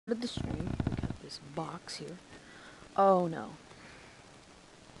the stream. We got this box here. Oh no.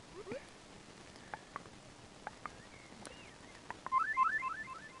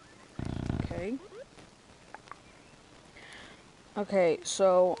 Okay. Okay,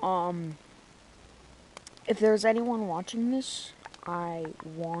 so, if there's anyone watching this, I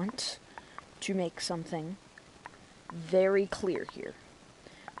want to make something very clear here.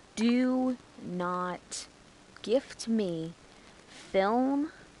 Do not gift me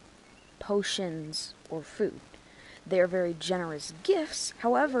film, potions, or food. They are very generous gifts.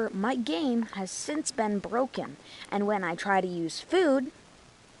 However, my game has since been broken, and when I try to use food,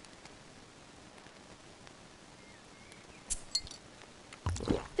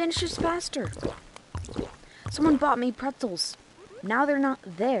 finishes faster. Someone bought me pretzels. Now they're not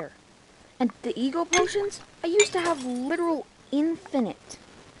there. And the ego potions, I used to have literal infinite.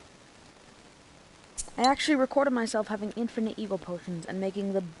 I actually recorded myself having infinite ego potions and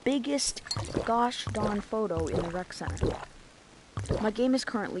making the biggest gosh darn photo in the rec center. My game is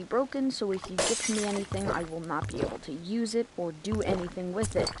currently broken, so if you gift me anything, I will not be able to use it or do anything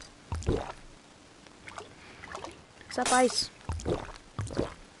with it. Except ice.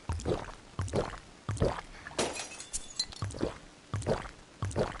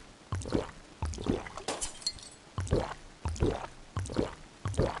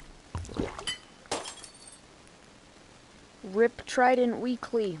 Rip Trident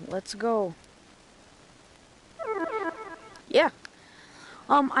Weekly. Let's go. Yeah.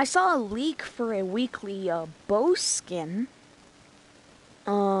 I saw a leak for a weekly bow skin.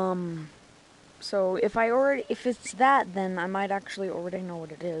 So if it's that, then I might actually already know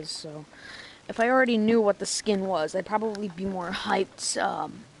what it is. So if I already knew what the skin was, I'd probably be more hyped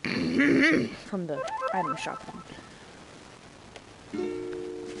from the item shop then.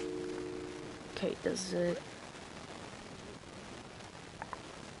 Okay, does it?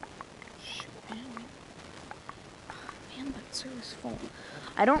 Man, that server's full.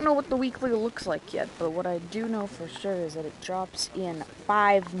 I don't know what the weekly looks like yet, but what I do know for sure is that it drops in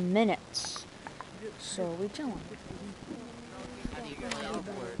 5 minutes. So we chillin'.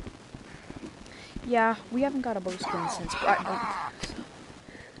 Yeah, we haven't got a bow skin since.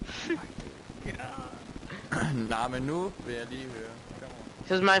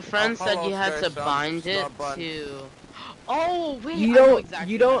 Because my friend said you had to bind it to. Oh wait, you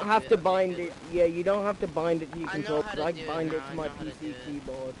don't have to bind it. Yeah, you don't have to bind it to your controller. I bind it to my PC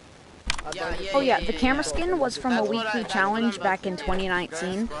keyboard. Oh yeah, the camera skin was from a weekly challenge back in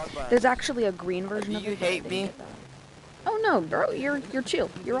 2019. There's actually a green version of it. You hate me? Oh no, bro, you're chill.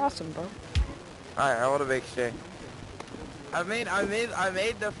 You're awesome, bro. Alright, I want to make sure. I made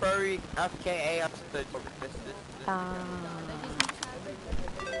the furry FKA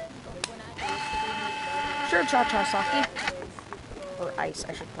Sure, Cha-Cha Saki. Or ice,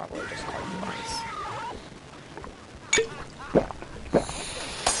 I should probably just call him ice.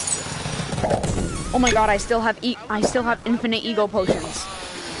 Oh my god, I still have infinite ego potions.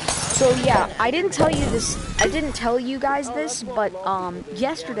 So yeah, I didn't tell you guys this, but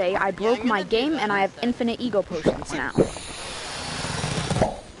yesterday I broke my game and I have infinite ego potions now.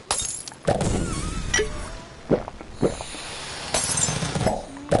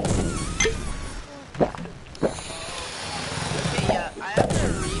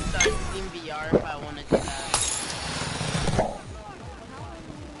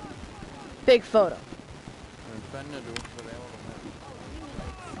 Big photo.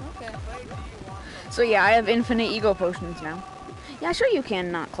 Okay. So yeah, I have infinite ego potions now. Yeah, sure you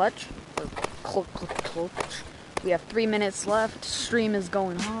can, not clutch. Clutch. We have 3 minutes left. Stream is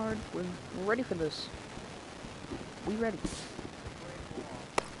going hard. We're ready for this. We ready.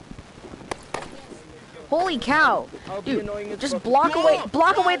 Holy cow! Dude, just block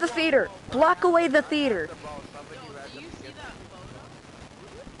away the theater. Block away the theater.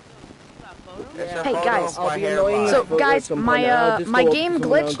 Hey guys, so guys, my game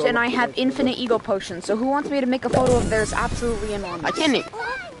glitched and I have infinite ego potions. So who wants me to make a photo of theirs? Absolutely enormous. I can't.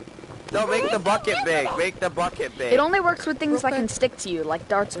 No, make the bucket big. Make the bucket big. It only works with things that can stick to you, like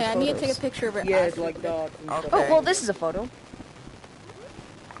darts and I photos. need to take a picture of it. Yeah, it's like darts. Okay. Oh, well, this is a photo.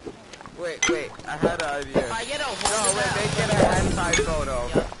 Wait, I had an idea. I get a No, wait, make it a hentai photo.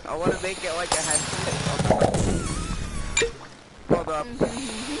 Yeah. I want to make it like a hentai photo. Hold up.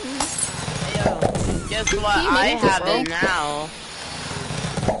 Yo, guess what? I have it now.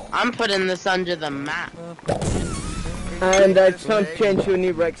 I'm putting this under the map. And it's time to change to a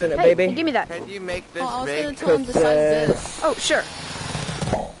new Rex in it, baby. Hey, give me that. Can you make this I was big? gonna tell him to size this. Oh, sure.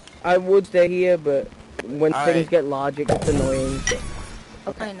 I would stay here, but when things get large, it gets annoying.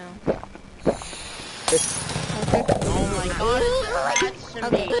 Okay. I know. Oh my god.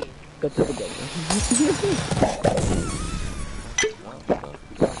 to me. Go to the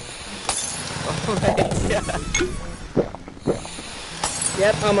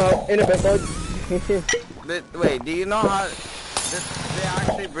Yep, I'm out. In a bit, bud. Wait, do you know how they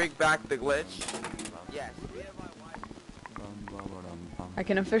actually bring back the glitch? Yes. I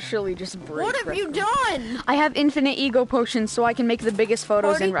can officially just break. What have Rec you Room. done? I have infinite ego potions, so I can make the biggest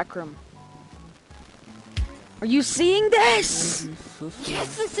photos in Rec Room. Are you seeing this?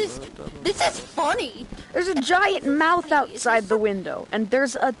 Yes, this is funny. There's a giant mouth outside the window, and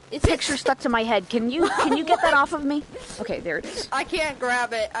there's a picture stuck to my head. Can you get that off of me? Okay, there it is. I can't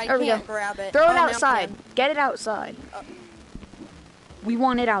grab it. I There we can't go. grab it. Throw it Oh, now I outside. can. Get it outside. We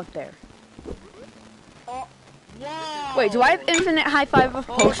want it out there. Oh, Wait, do I have infinite high five of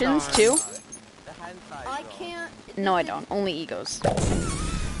potions too? The hand side. I can't. No, I don't. Only egos.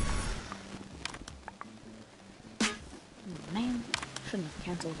 Man, shouldn't have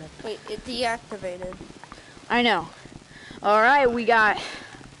canceled it. Wait, it deactivated. I know. Alright, we got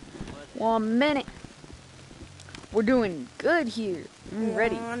 1 minute. We're doing good here. I'm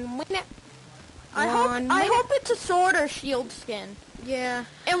ready. 1 minute. I hope it's a sword or shield skin. Yeah.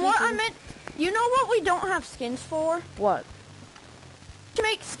 And what I meant, you know what we don't have skins for? What? To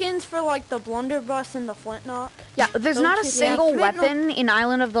make skins for like the blunderbuss and the flintlock. Yeah, there's Those not a two- single yeah, weapon in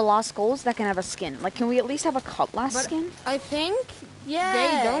Island of the Lost Skulls that can have a skin. Like, can we at least have a cutlass But skin? I think Yes.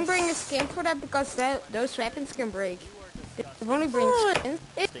 they don't bring a skin for that because those weapons can break. They only bring skins.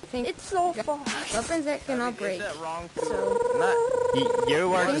 It's so fun. Weapons that cannot break. Is that wrong? So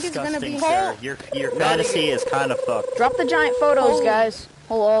You are I think it's gonna disgusting, be- sir. Your fantasy is kind of fucked. Drop the giant photos, guys.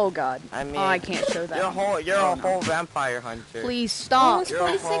 Oh, God. I mean, Oh, I can't show that. You're a whole vampire hunter. Please stop. almost You're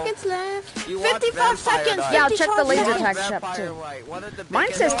 20 a whole- seconds left. You watch 55 Vampire seconds. Diaries. Yeah, I'll check the 55 laser Watch tag shop Vampire too. White. One of the Mine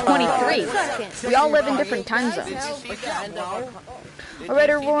biggest says 23. Seconds. We all live in different time zones. Did you see the end of Alright,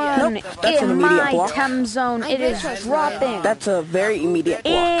 everyone. That's an In immediate my block. time zone, it is dropping. That's a very immediate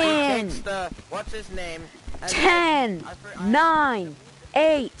block. In what's his name? 10, 9,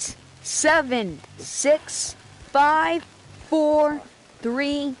 8, 7, 6, 5, 4,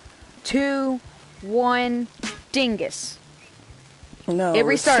 3, 2, 1. Dingus. No, It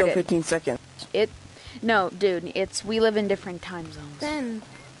it's still restarted. 15 seconds. No, dude, we live in different time zones. 10,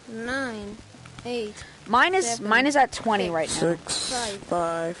 9, 8. Mine is at 20 right now. 6, Five.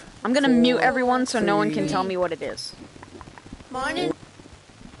 5. I'm gonna mute everyone so no one can 3. tell me what it is. Mine is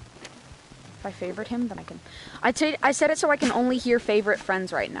If I favorite him, then I can. I said it so I can only hear favorite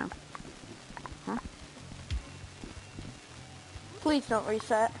friends right now. Please don't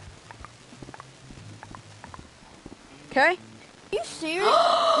reset. Okay? You serious?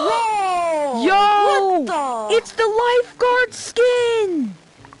 Whoa! Yo! What the? It's the lifeguard skin!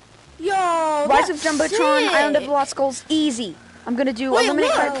 Yo! Rise of that's Jumbotron, sick. Island of the Lost Skulls, easy. I'm gonna do Wait,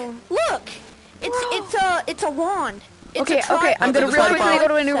 eliminate. look! It's a wand. It's Okay, a tripod. okay, I'm gonna It's real a quickly tripod. go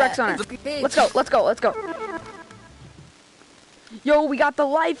to a new Rex on it. Let's go, let's go, let's go. Yo, we got the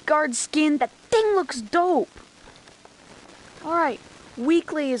lifeguard skin. That thing looks dope. Alright,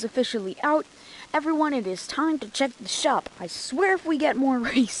 weekly is officially out. Everyone, it is time to check the shop. I swear if we get more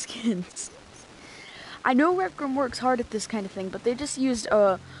race skins. I know Rec Room works hard at this kind of thing, but they just used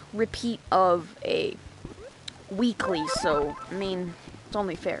a repeat of a weekly, so, I mean, it's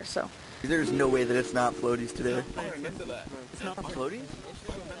only fair, so. There's no way that it's not floaties today. It's not floaties?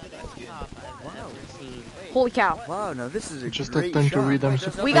 Holy cow. Wow, no, this is a Just great have to shot. read them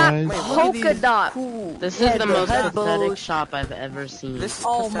We got supplies. polka dot. Cool. This is the most head pathetic bows. shop I've ever seen. This is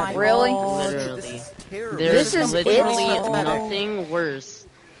Oh my pathetic. Really? Literally. Terrible. There's This is literally it? nothing worse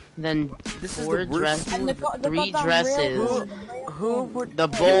than This is 4 the worst. dresses, the 3 goddamn dresses, Who would... the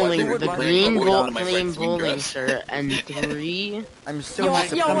bowling, would the like- green Who would gold like my flame Rex Team bowling dress? shirt, and 3 I'm so Yo,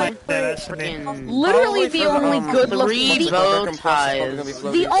 disappointed. freaking Literally the only good 3 looking. bow ties,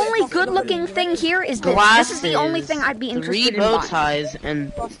 The only good looking thing here is this. This is the only thing I'd be 3 interested in bow buying. ties,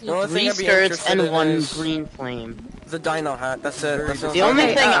 and The only 3 thing I'd be skirts, interested and in 1 is green flame. the dino hat. That's it. That's The only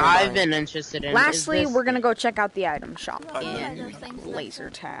Okay, thing uh, I've been interested in Lastly, is this we're gonna go check out the item shop Yeah, in those things that- laser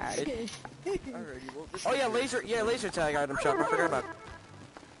tag. Oh yeah, laser tag item shop. I forgot about.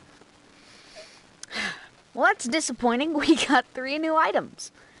 Well, that's disappointing. We got 3 new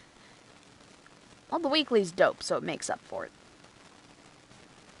items. Well, the weekly's dope, so it makes up for it.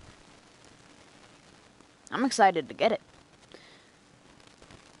 I'm excited to get it.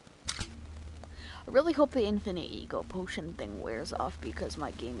 I really hope the infinite ego potion thing wears off because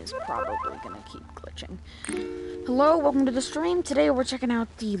my game is probably gonna keep glitching. Hello, welcome to the stream. Today we're checking out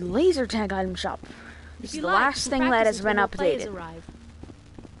the laser tag item shop. This is the last thing that has been updated.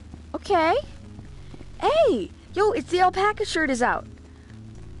 Okay. Hey, yo, it's the alpaca shirt is out.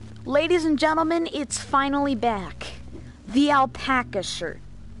 Ladies and gentlemen, it's finally back. The alpaca shirt.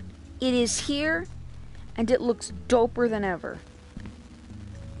 It is here, and it looks doper than ever.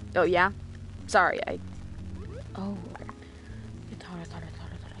 Oh, yeah? Sorry, Oh, okay.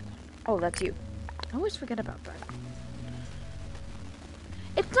 Oh, that's you. I always forget about that.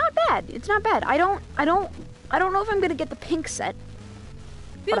 It's not bad. It's not bad. I don't know if I'm gonna get the pink set.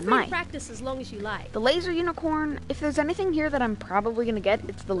 Feel but I free might. to practice as long as you like. The laser unicorn, if there's anything here that I'm probably going to get,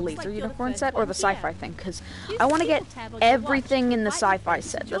 it's the laser unicorn set or the sci-fi thing, because I want to get everything in the sci-fi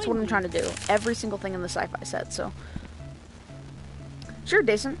set. That's what I'm trying to do. Every single thing in the sci-fi set, so. Sure,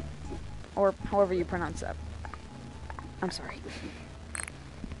 Jason. Or however you pronounce that. I'm sorry.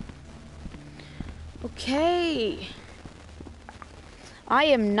 Okay. I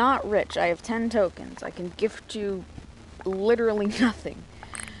am not rich. I have 10 tokens. I can gift you literally nothing.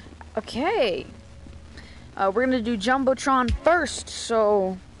 Okay. We're gonna do Jumbotron first,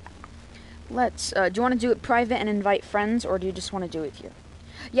 so let's, do you want to do it private and invite friends, or do you just want to do it here?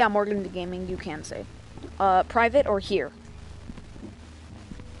 Yeah, Morgan the Gaming, you can say. Private or here?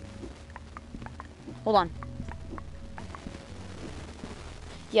 Hold on.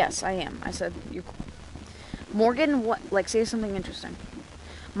 Yes, I am. I said you. Morgan, what? Like, say something interesting.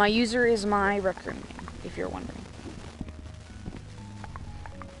 My user is my record name, if you're wondering.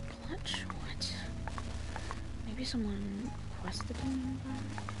 What? Maybe someone requested me.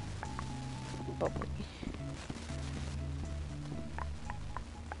 Bubbly.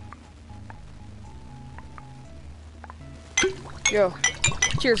 Yo.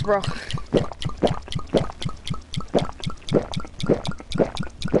 Cheers, bro.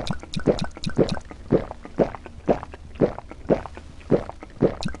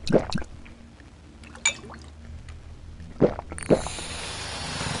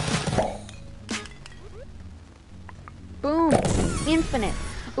 Boom. Infinite.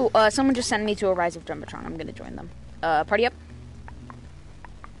 Ooh, someone just sent me to a Rise of Jumbotron. I'm gonna join them. Party up.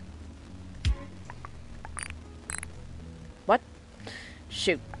 What?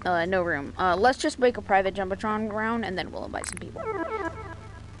 Shoot. No room. Let's just make a private Jumbotron round, and then we'll invite some people.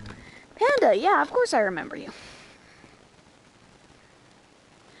 Panda, yeah, of course I remember you.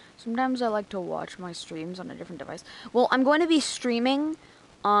 Sometimes I like to watch my streams on a different device. Well, I'm going to be streaming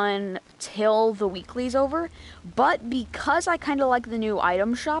until the weekly's over, but because I kind of like the new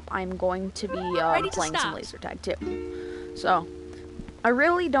item shop, I'm going to be playing some laser tag too. So, I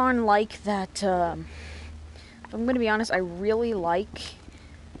really darn like that, if I'm going to be honest, I really like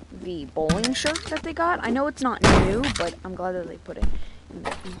the bowling shirt that they got. I know it's not new, but I'm glad that they put it in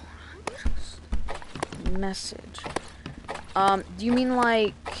the message. Do you mean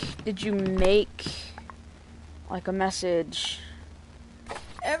like, did you make like a message?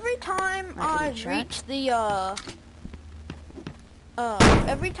 Every time I reach the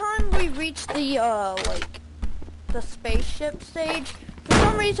every time we reach the like the spaceship stage, for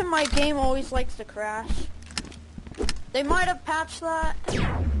some reason my game always likes to crash. They might have patched that.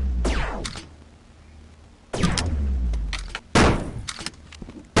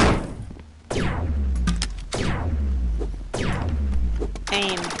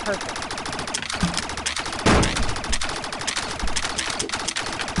 Aim, perfect.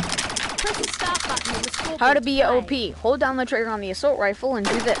 Press the start button on the scoreboard. How to be OP. Hold down the trigger on the assault rifle and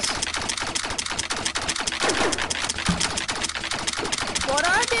do this. What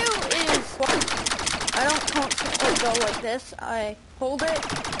I do is, I don't constantly go like this. I hold it.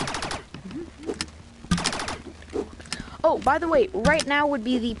 Oh, by the way, right now would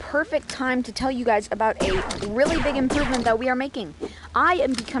be the perfect time to tell you guys about a really big improvement that we are making. I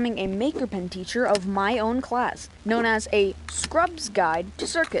am becoming a maker pen teacher of my own class, known as a Scrub's Guide to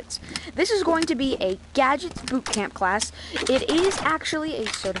Circuits. This is going to be a Gadgets Bootcamp class. It is actually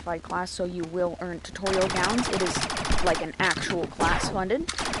a certified class, so you will earn tutorial gowns. It is like an actual class funded.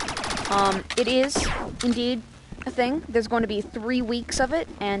 It is indeed a thing. There's going to be 3 weeks of it,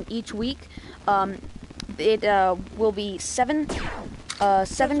 and each week, it will be 7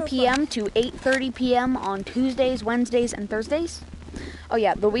 p.m. to 8:30 p.m. on Tuesdays, Wednesdays, and Thursdays. Oh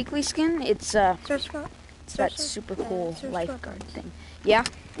yeah, the weekly skin, it's that super cool lifeguard thing. Yeah?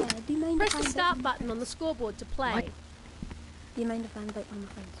 Do you mind Press the start button on the scoreboard to play. What? Do you mind if I invite one of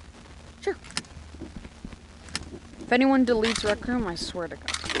my friends? Sure. If anyone deletes Rec Room, I swear to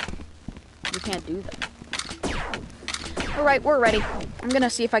God. You can't do that. Alright, we're ready. I'm gonna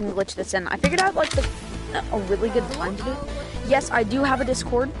see if I can glitch this in. I figured out, like, a really good time to do it. Yes, I do have a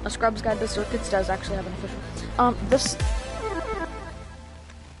Discord. A Scrub's Guide to Circuits does actually have an official.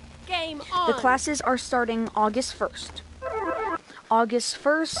 Game on. The classes are starting August 1st. August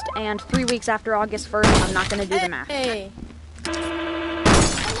 1st, and 3 weeks after August 1st, I'm not gonna do the math. Hey.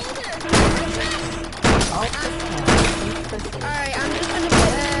 Hello Alright, I'm just gonna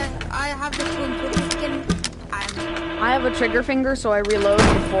put, I have this one for the skin. I have a trigger finger, so I reload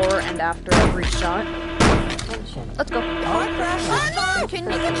before and after every shot. Let's go. If I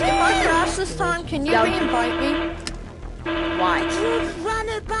crash this time, can you re-invite me? Why?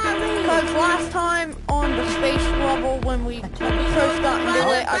 Because last time on the space level when we first got into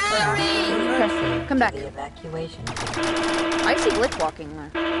it, I crashed. Come back. Evacuation. I see glitch walking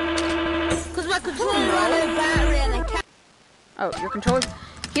there. Because my controller ran out of battery and I can't. Oh, your controller.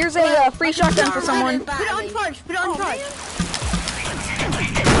 Here's a free shotgun for someone. Put it on charge, put it on charge.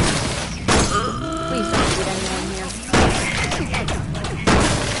 Please don't shoot anyone here.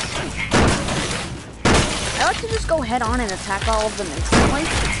 I like to just go head on and attack all of them instantly.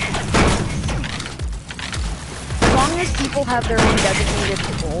 As long as people have their own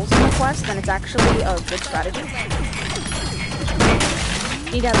designated roles in the quest, then it's actually a good strategy.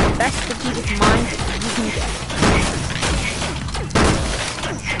 You need to have the best strategic mind you can get.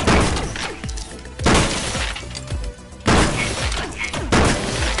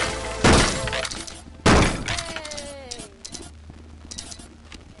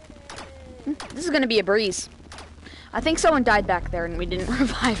 This is gonna be a breeze. I think someone died back there and we didn't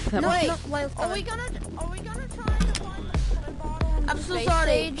revive them. No, wait. Are we gonna try to find the bottle? I'm so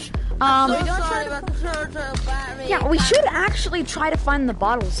sorry. Yeah, we should actually try to find the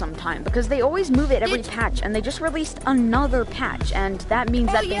bottle sometime because they always move it every patch, and they just released another patch, and that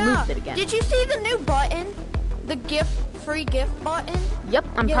means that they moved it again. Did you see the new button? The free gift button? Yep,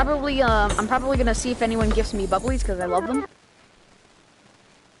 I'm probably gonna see if anyone gives me bubblies because I love them.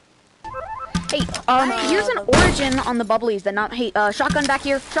 Hey, here's an origin on the bubblies that not. Hey, shotgun back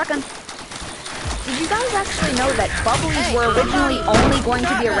here, shotgun. Did you guys actually know that bubblies were originally only going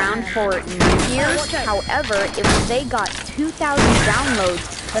to be around for New Year's? However, if they got 2,000 downloads,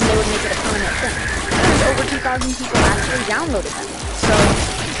 then they would make it a permanent thing. And over 2,000 people actually downloaded them, so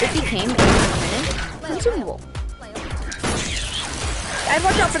it became a permanent consumable. Guys,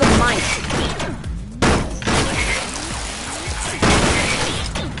 watch out for the mice.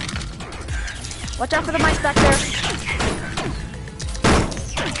 Watch out for the mice back there.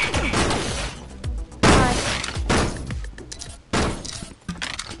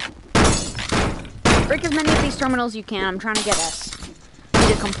 Break as many of these terminals you can. I'm trying to get S. I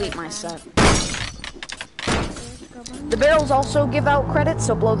need to complete my set. The barrels also give out credits,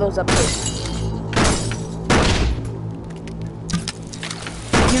 so blow those up too.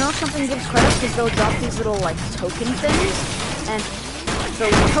 You know if something gives credits because they'll drop these little like token things, and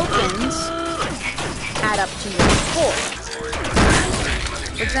those tokens add up to your score.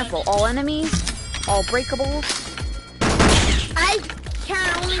 For example, all enemies, all breakables. I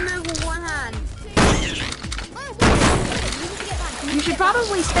can only move with one hand. You should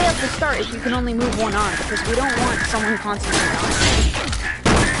probably stay at the start if you can only move one arm, because we don't want someone constantly on.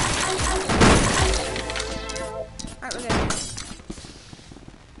 Alright, we're good.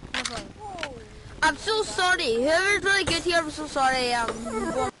 I'm so sorry. Whoever's really good here, I'm so sorry.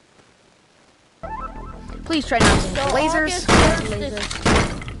 Please try not to use lasers.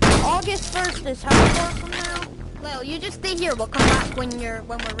 August 1st is how far from now? Well, you just stay here. We'll come back when we're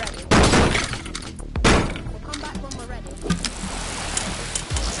ready. We'll come back when we're ready.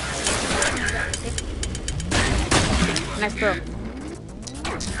 Nice throw.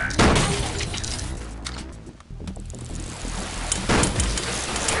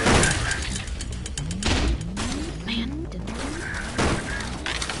 Man, didn't.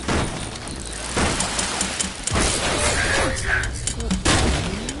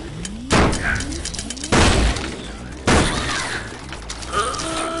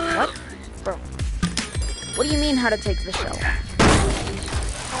 What? Bro. What do you mean how to take the shell off?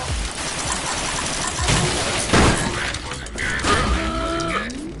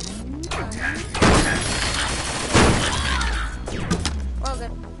 Well,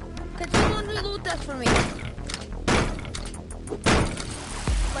 good. Could someone reload that for me?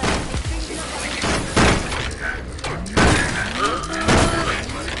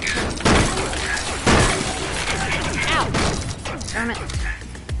 Damn it.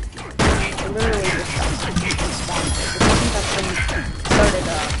 Literally just spawned. I think that thing started,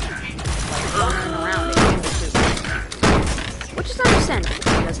 like, running around it. Which is understandable,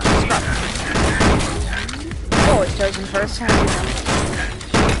 because I'm scrub. Always chosen first.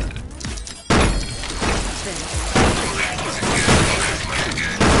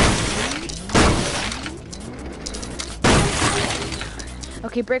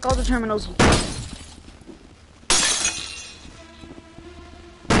 Okay, break all the terminals you can.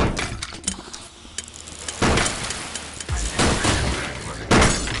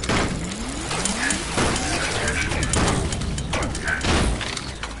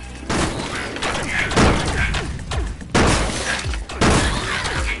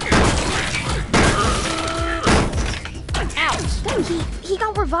 he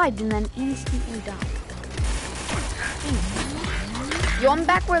got revived and then instantly died. Yo, I'm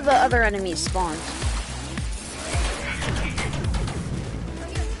back where the other enemies spawned.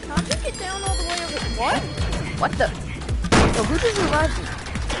 How'd you get down all the way over? What? What the? Yo, who just revived me?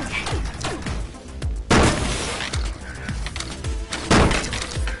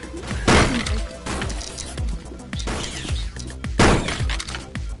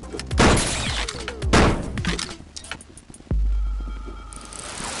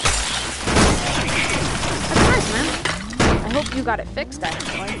 You got it fixed,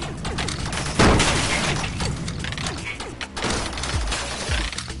 actually.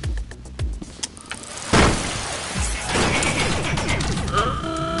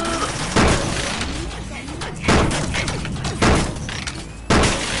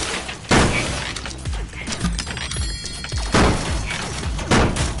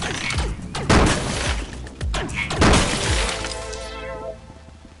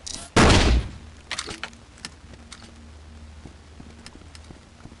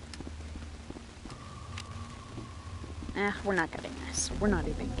 We're not getting this. We're not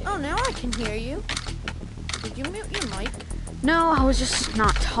even getting Oh, now I can hear you. Did you mute your mic? No, I was just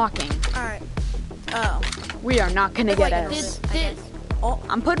not talking. Alright. Oh. We are not gonna get S.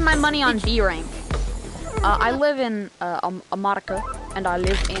 I'm putting my money on B rank. I live in America, and I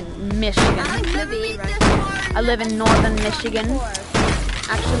live in Michigan. I live in northern Michigan.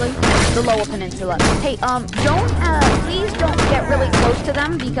 Actually, the Lower Peninsula. Hey, please don't get really close to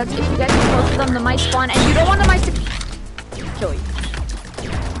them, because if you get too close to them, the mice spawn, and you don't want the mice to kill you.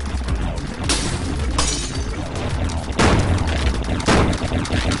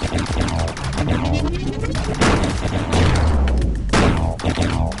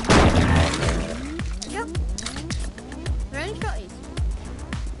 Yep. Range shotties.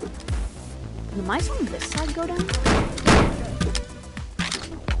 The mice on this side go down?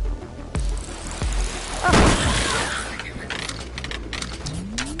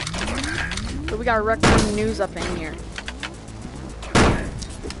 So we got Wreckroom News up in here.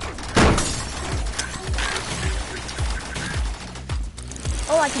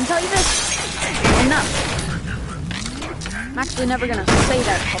 Oh, I can tell you this. Enough. I'm actually never gonna say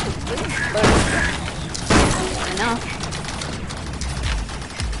that publicly, but enough.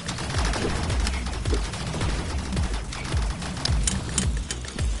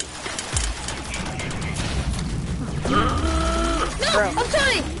 No, I'm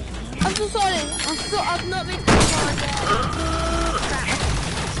sorry. I'm so sorry. I've not been so sorry.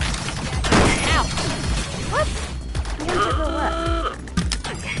 Ow. What? I got to go left.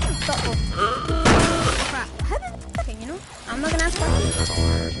 Crap. Okay, you know, I'm not gonna ask questions.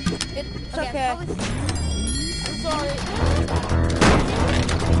 It's okay. I'm sorry.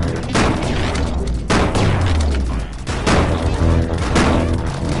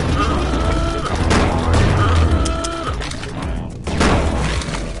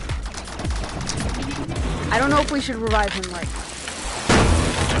 I don't know if we should revive him right now.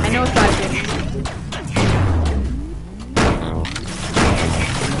 I know it's bad.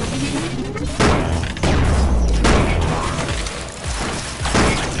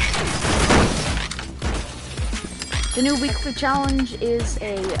 The new weekly challenge is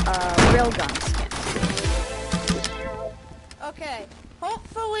a railgun skin. Okay.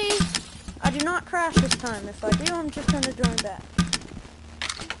 Hopefully, I do not crash this time. If I do, I'm just gonna join back.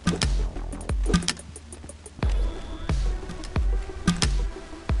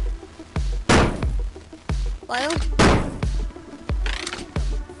 Lyle?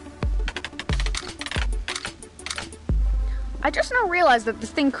 I just now realized that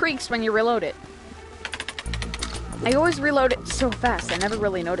this thing creaks when you reload it. I always reload it so fast, I never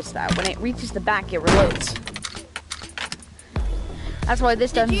really noticed that. When it reaches the back, it reloads. That's why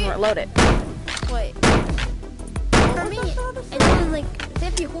this doesn't reload it. Wait. For me, it's only like, say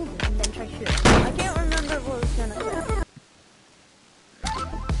if you hold it and then try to shoot it. I can't remember what was gonna say.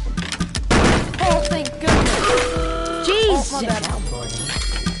 Oh, thank goodness. Jeez! Oh,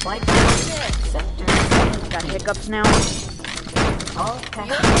 my bad. Got hiccups now.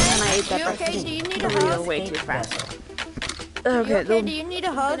 And I ate that okay? Do you need a burrito hug? way too fast. You Okay, okay? Do you need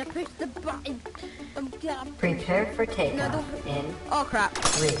a hug? Push the button. Prepare for takeoff in Oh crap.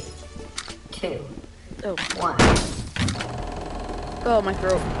 3, 2, Oh. 1. Oh, my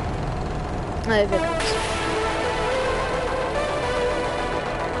throat. I have hiccups.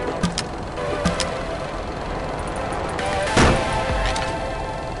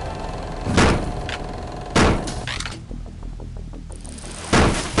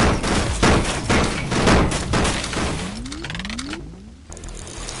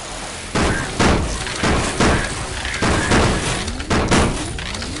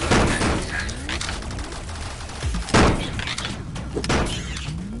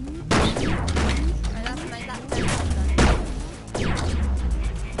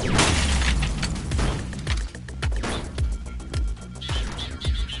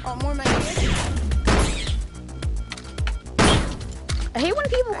 Oh, more magazines. I hate when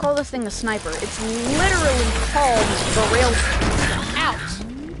people call this thing a sniper. It's literally called the rail. Out.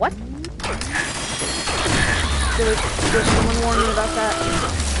 What? Did someone warn me about that?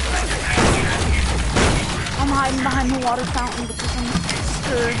 I'm hiding behind the water fountain because I'm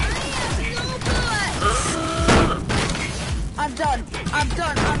scared. I'm done. I'm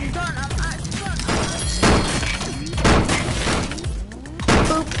done. I'm done. I'm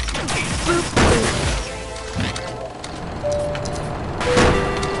Boop. Boop. Boop.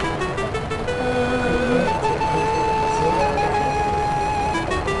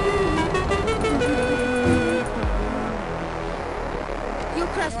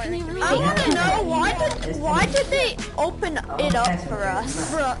 I want to know why did they open it up for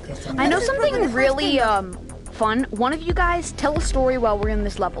us? I know something really fun. One of you guys tell a story while we're in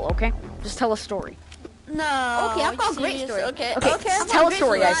this level, okay? Just tell a story. No. Okay, I've got a great story. Okay. Tell a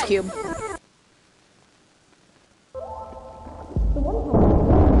story, Ice Cube.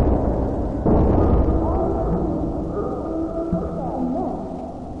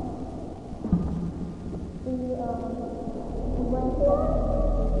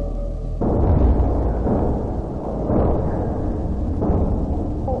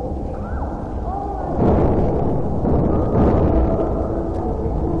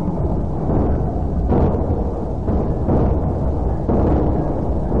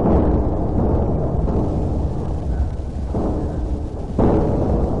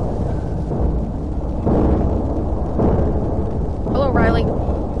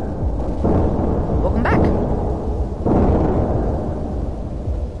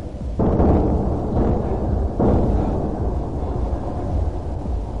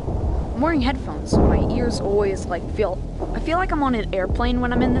 Headphones. My ears always I feel like I'm on an airplane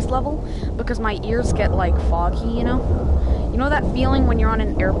when I'm in this level because my ears get like foggy, you know? You know that feeling when you're on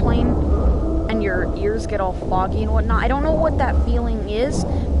an airplane and your ears get all foggy and whatnot? I don't know what that feeling is,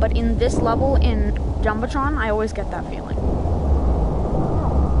 but in this level in Jumbotron, I always get that feeling.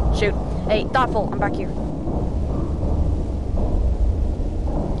 Shoot. Hey, Thoughtful, I'm back here.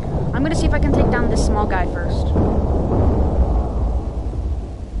 I'm gonna see if I can take down this small guy first.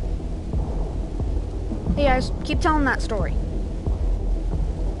 Hey guys, keep telling that story.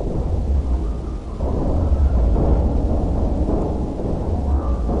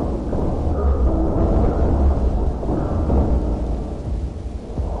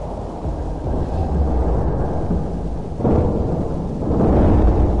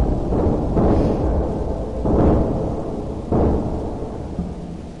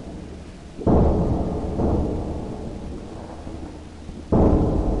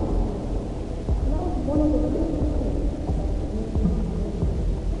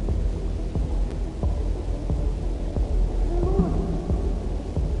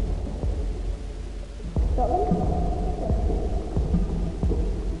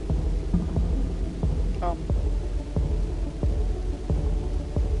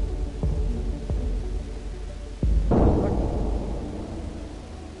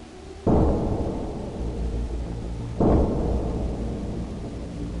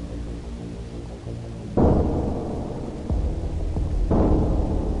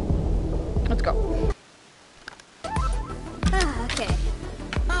 Let's go. Okay.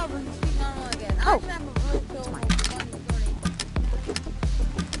 Oh, we're speaking on again. I actually have a really cool funny story.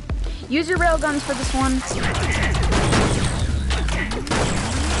 Use your railguns for this one.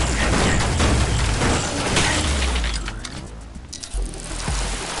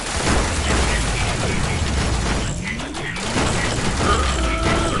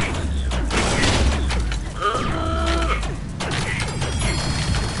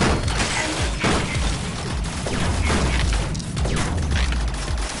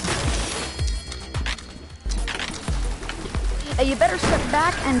 You better step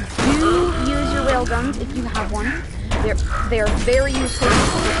back and do use your railguns if you have one. They are very useful.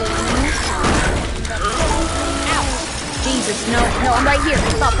 Ow! Jesus, no, I'm right here.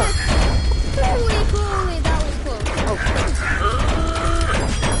 Stop them. Holy, that was close. Oh.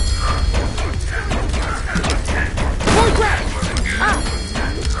 Holy crap! Ah!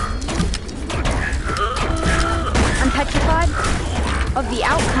 I'm petrified of the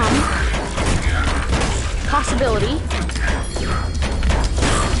outcome, possibility.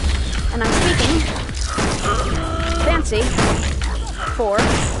 And I'm speaking fancy for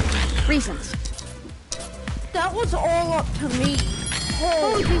reasons. That was all up to me.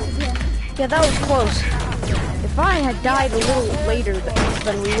 Oh, Jesus, yeah, that was close. If I had died a little later,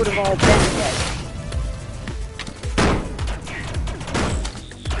 then we would have all been dead.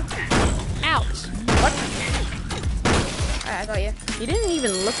 Ouch. What? Alright, I got you. He didn't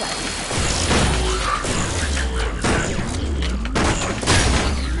even look at me.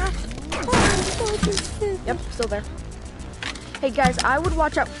 Yep, still there. Hey guys, I would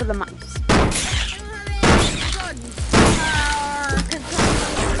watch out for the mice.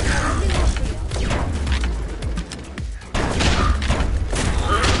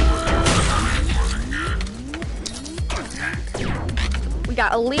 We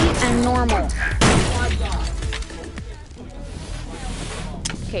got elite and normal.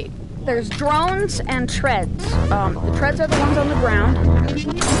 Okay, there's drones and treads. The treads are the ones on the ground. Holy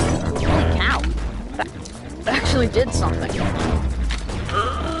cow. That actually did something. This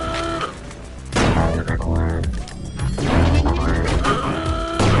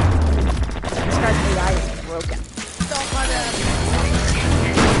guy's AI is broken.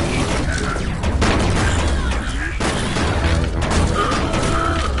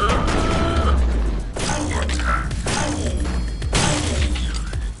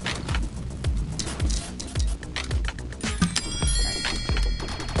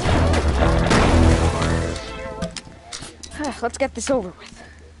 Let's get this over with.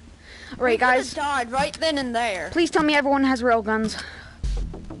 Alright, guys. Died right then and there. Please tell me everyone has rail guns.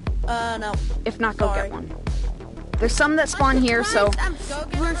 No. If not, go get one. There's some that spawn here, so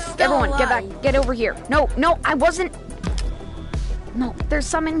everyone, get back, get over here. No, I wasn't. No, there's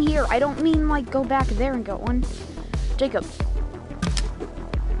some in here. I don't mean like go back there and get one. Jacob,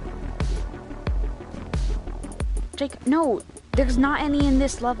 no, there's not any in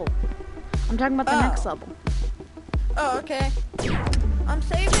this level. I'm talking about the next level. Oh, okay. I'm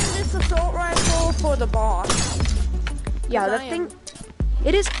saving this assault rifle for the boss. Yeah, that thing,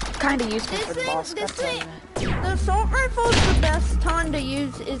 it is kind of useful for the boss. The assault rifle is the best time to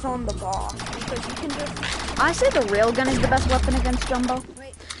use is on the boss because you can just. I say the railgun is the best weapon against Jumbo.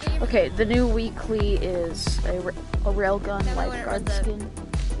 Okay, the new weekly is a railgun lifeguard skin.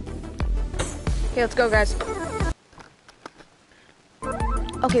 Okay, let's go, guys.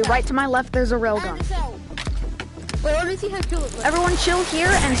 Okay, right to my left, there's a railgun. Wait, let me see how cool it looks. Everyone chill here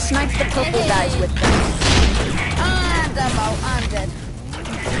and snipe the purple guys with them. I'm dead.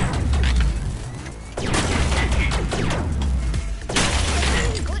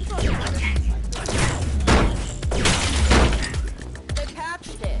 They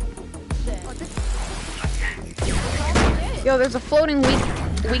patched it. Yo, there's a floating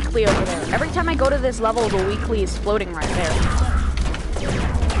weekly over there. Every time I go to this level, the weekly is floating right there.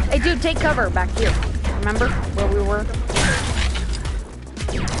 Hey, dude, take cover back here. Remember where we were?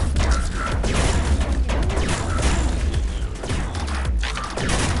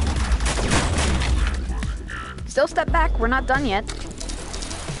 Still step back. We're not done yet.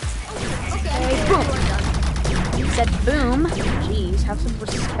 Okay, boom. Said boom. Jeez, have some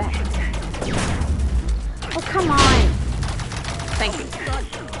respect. Oh, come on. Thank you.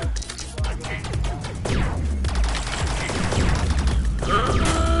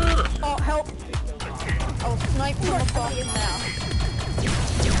 Oh, help. I'll snipe from above now.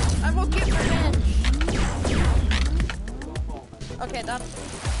 I will get revenge. Okay, that's...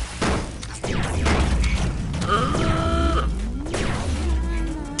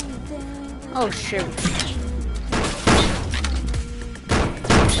 Oh, shoot.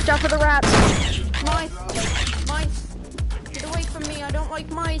 Watch out for the rats. Mice. Get away from me. I don't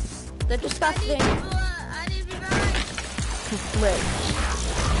like mice. They're disgusting. Lit.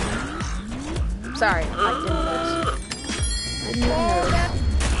 Sorry, I didn't notice.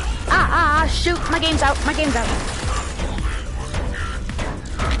 Shoot, my game's out.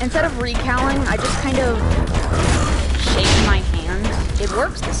 Instead of recalling, I just kind of shake my hand. It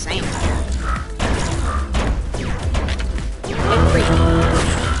works the same.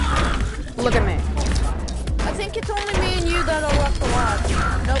 Look at me. I think it's only me and you that are left alive.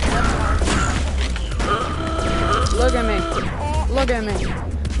 Nope, that's not. Look at me. Look at me.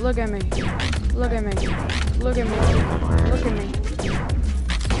 Look at me. Look at me. Look at me. Look at me.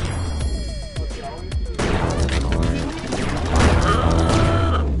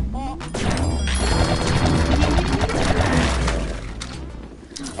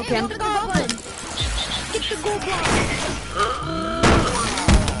 Okay, get the goblin. Get the goblin.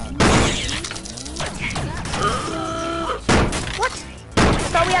 What? I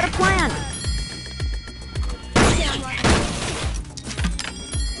thought we had a plan.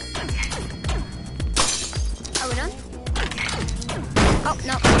 Are we done? Oh,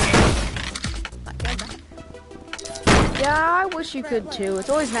 no. Yeah, I wish you could too. It's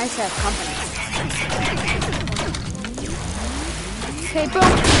always nice to have company. Okay, boom.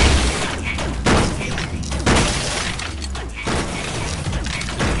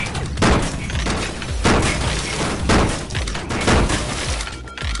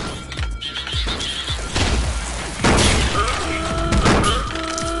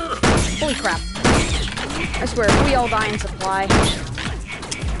 Holy crap. I swear, if we all die in supply.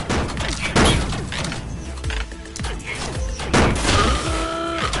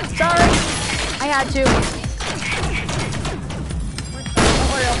 Sorry. I had to.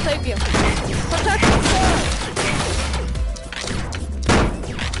 Don't worry, I'll save you. Protect the floor.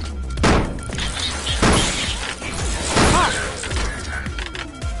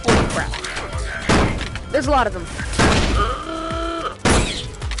 Holy crap. There's a lot of them.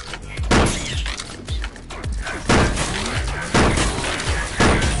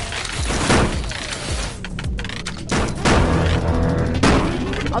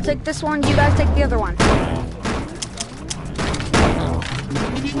 I'll take this one, you guys take the other one.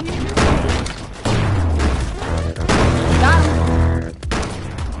 Got him.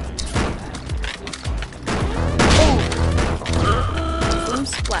 Boom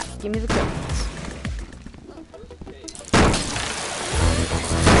splat. Give me the kills.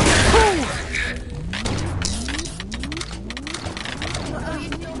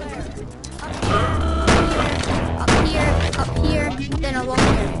 Up here, then along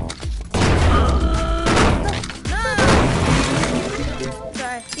here.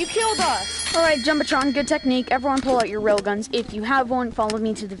 Sorry. You killed us. Alright, Jumbotron, good technique. Everyone pull out your railguns. If you have one, follow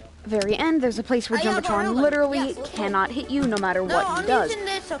me to the very end. There's a place where Jumbotron literally cannot hit you no matter what he does. I'm using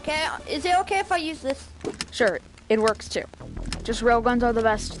this, okay? Is it okay if I use this? Sure, it works too. Just railguns are the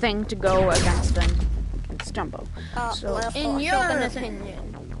best thing to go against Jumbo. So, In your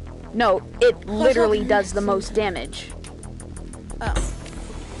opinion. no, it literally does the most damage. Oh.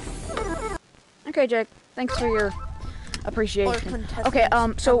 Okay, Jake. Thanks for your appreciation. Or Okay,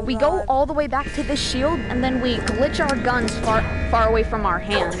 so we go all the way back to this shield, and then we glitch our guns far away from our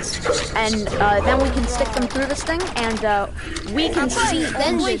hands, and then we can stick them through this thing, and we can see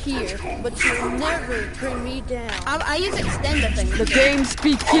Extender here, but you'll never bring me down. I use extender thing. the game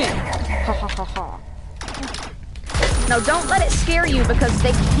speaking. Ha ha ha ha. No, don't let it scare you because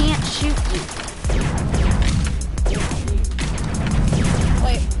they can't shoot you.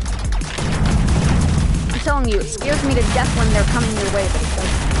 Wait. I'm telling you, it scares me to death when they're coming your way, but it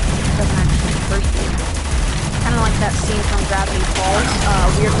doesn't actually hurt you. Kind of like that scene from Gravity Falls,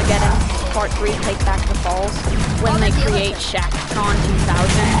 Weird Mageddon, Part 3, Take Back the Falls, when they create Shaq-Tron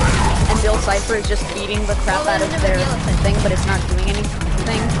 2000, and Bill Cipher is just beating the crap out of their thing, but it's not doing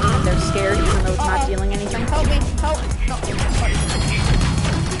anything, and they're scared even though it's not dealing anything. Help me, help. No.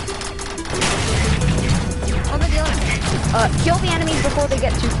 Kill the enemies before they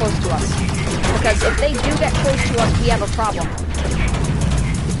get too close to us. Because if they do get close to us, we have a problem.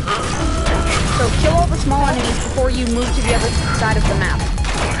 So kill all the small enemies before you move to the other side of the map.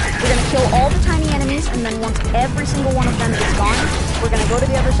 We're going to kill all the tiny enemies, and then once every single one of them is gone, we're going to go to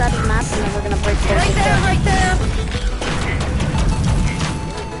the other side of the map, and then we're going to break those. Right there, right there.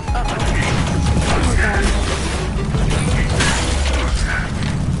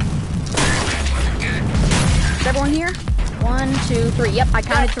 Is everyone here? 1, 2, 3. Yep, I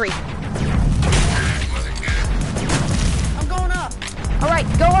counted 3. I'm going up. Alright,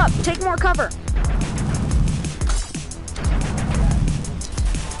 go up. Take more cover.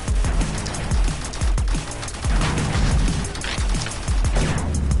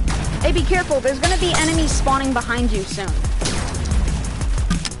 Hey, be careful. There's going to be enemies spawning behind you soon.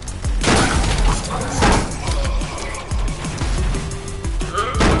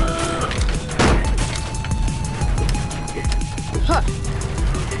 Huh.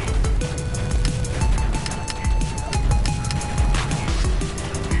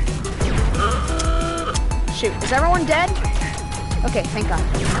 Shoot, is everyone dead? Okay, thank God.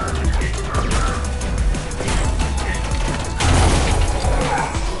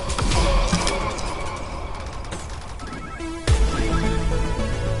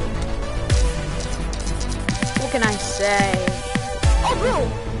 What can I say? Oh, bro!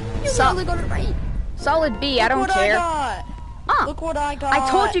 You really got it right. Solid B, I don't care. Look what I got. I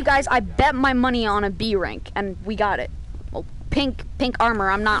told you guys I bet my money on a B rank, and we got it. Well, pink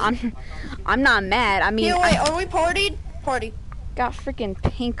armor. I'm not mad. I mean, Here, wait, are we partied? Party. Got freaking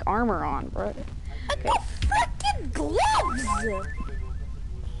pink armor on, bro. Okay. I got freaking gloves.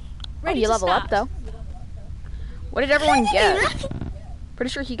 Oh, you level up though. What did everyone get? Pretty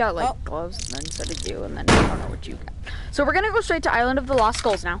sure he got like gloves, and then so did you, and then I don't know what you got. So we're gonna go straight to Island of the Lost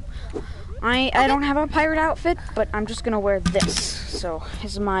Skulls now. I don't have a pirate outfit, but I'm just gonna wear this. So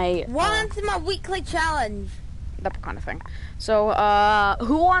here's my What's my weekly challenge? That kind of thing. So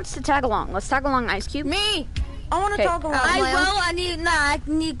who wants to tag along? Let's tag along, Ice Cube. Me. I want to talk along. I will. I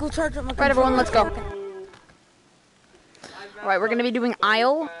need to go charge up my controller. Right, everyone, let's go. Alright, we're gonna be doing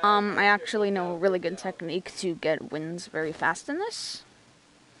Isle. I actually know a really good technique to get wins very fast in this.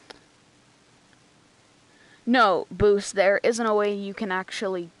 No, Boost, there isn't a way you can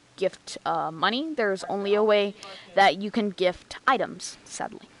actually gift money. There's only a way that you can gift items,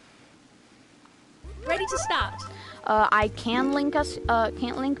 sadly. Ready to start. I can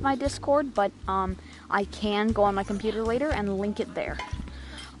can't link my Discord, but I can go on my computer later and link it there.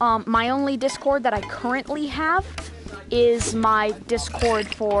 My only Discord that I currently have is my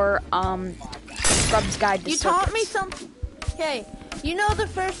Discord for Scrub's Guide to You Circus. taught me something. Okay, you know the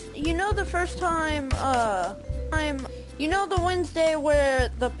first time, you know the Wednesday where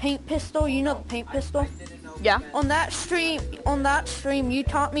the paint pistol, Yeah. On that stream, you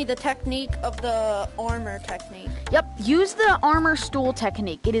taught me the technique of the armor technique. Yep. Use the armor stool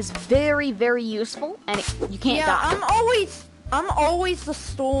technique. It is very, very useful, and you can't die. I'm always the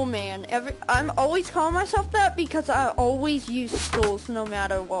stool man. I'm always calling myself that because I always use stools no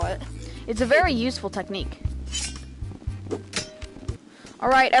matter what. It's a very useful technique.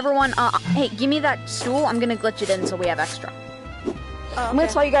 Alright, everyone, hey, give me that stool. I'm gonna glitch it in so we have extra. I'm gonna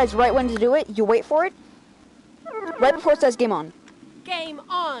tell you guys right when to do it. You wait for it. Right before it says game on. Game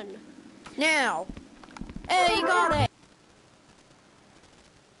on. Now. Hey, you got it.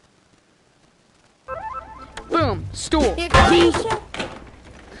 Boom. Stool.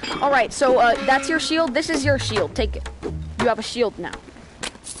 Alright, so that's your shield. This is your shield. Take it. You have a shield now.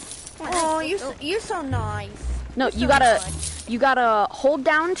 Oh, you're so nice. No, you gotta hold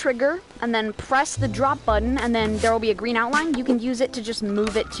down trigger and then press the drop button, and then there will be a green outline. You can use it to just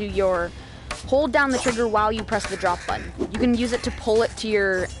move it to your. Hold down the trigger while you press the drop button. You can use it to pull it to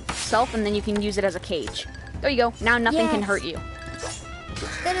yourself, and then you can use it as a cage. There you go. Now nothing can hurt you.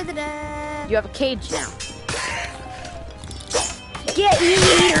 Da-da-da-da. You have a cage now. Get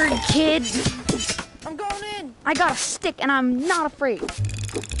metered, kid! I'm going in. I got a stick and I'm not afraid. You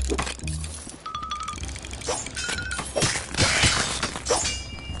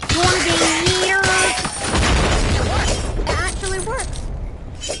wanna be metered? It actually works.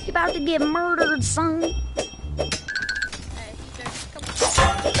 You're about to get murdered, son.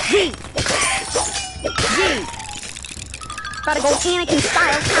 Yee! Yee! Gotta go Anakin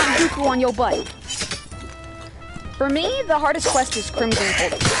style Count Dooku on your butt. For me, the hardest quest is Crimson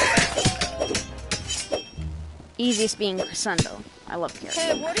Gold. Easiest being Crescendo. I love Karen.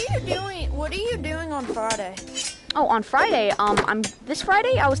 Hey, what are you doing on Friday? Oh, on Friday, this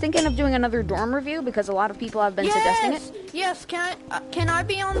Friday I was thinking of doing another dorm review because a lot of people have been suggesting it. Yes, can I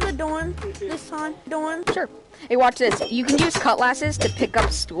be on the dorm this time? Dorm? Sure. Hey, watch this. You can use cutlasses to pick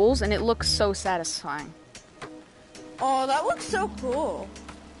up stools, and it looks so satisfying. Oh, that looks so cool.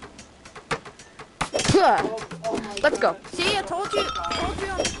 Let's go. See, I told you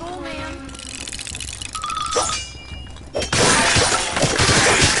I'm cool, man.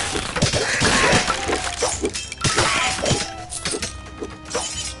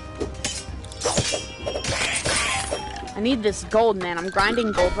 I need this gold, man. I'm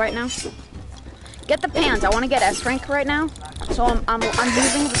grinding gold right now. Get the pans. I want to get S rank right now, so I'm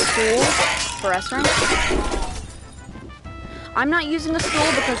using the stool for S rank. I'm not using a stool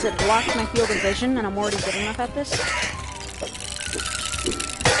because it blocks my field of vision, and I'm already good enough at this.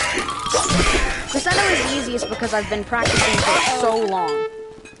 Crescendo is the easiest because I've been practicing for so long.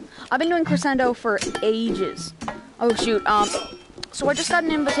 I've been doing Crescendo for ages. Oh shoot. So I just got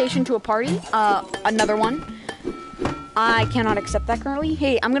an invitation to a party. Another one. I cannot accept that currently.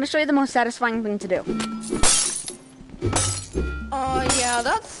 Hey, I'm gonna show you the most satisfying thing to do. Oh yeah,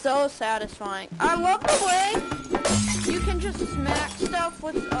 that's so satisfying. I love the way you can just smack stuff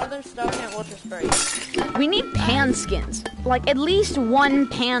with other stuff and it will just break. We need pan skins. Like, at least one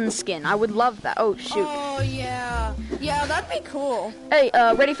pan skin. I would love that. Oh, shoot. Oh yeah. Yeah, that'd be cool. Hey,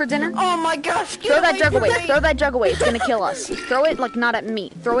 ready for dinner? Oh my gosh, Throw that jug away. Throw that jug away. It's gonna kill us. Throw it, like, not at me.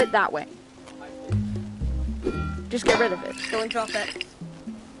 Throw it that way. Just get rid of it. Don't drop it.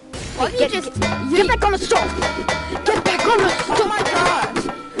 Hey, get back on the stove! Get back on the stove! Oh my gosh!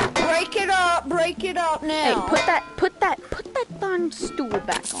 Break it up now. Hey, put that darn stool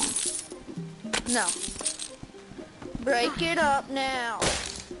back on. No. Break it up now.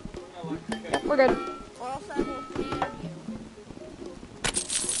 Yep, we're good. Or else I will ban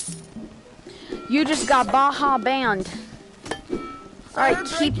you. You just got Baja banned. Alright,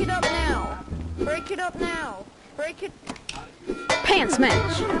 Break it up now. Break it up now. Break it. Pants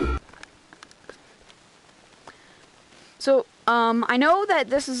match. So, I know that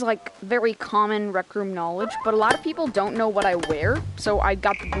this is like very common Rec Room knowledge, but a lot of people don't know what I wear. So I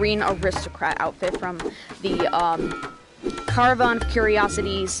got the green aristocrat outfit from the Caravan of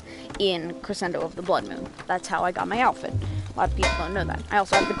Curiosities in Crescendo of the Blood Moon. That's how I got my outfit. A lot of people don't know that. I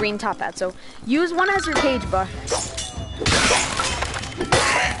also have the green top hat, so use one as your cage, bud.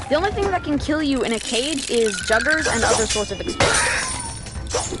 The only thing that can kill you in a cage is juggers and other sorts of explosives.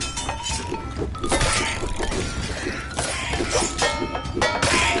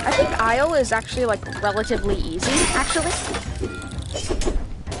 I think Isle is actually, like, relatively easy, actually.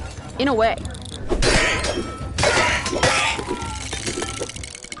 In a way.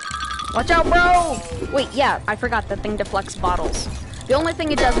 Watch out, bro! Wait, yeah, I forgot that thing deflects bottles. The only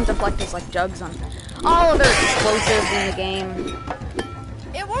thing it doesn't deflect is, like, jugs on all other explosives in the game.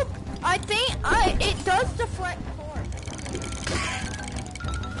 It will, I think, it does deflect corn.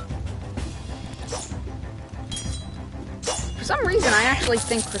 For some reason, I actually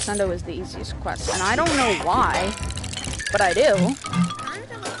think Crescendo is the easiest quest, and I don't know why, but I do.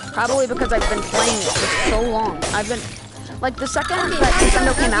 Probably because I've been playing it for so long. I've been, like, the second that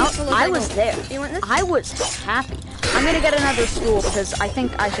Crescendo came out, I was there. I was happy. I'm gonna get another stool because I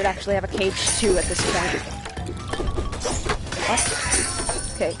think I should actually have a cage too at this point. What?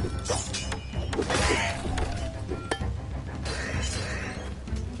 Okay.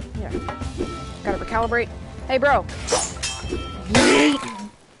 Yeah. Gotta recalibrate. Hey, bro.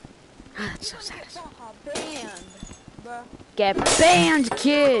 That's so satisfying. Get banned,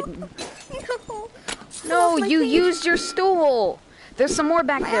 kid! No, you used your stool! There's some more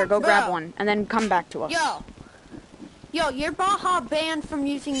back there. Go grab one, and then come back to us. Yo, you're Baja banned from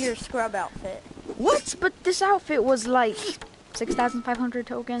using your scrub outfit. What? But this outfit was like 6,500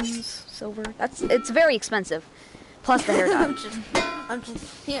 tokens, silver. It's very expensive. Plus the hair dye. I'm just,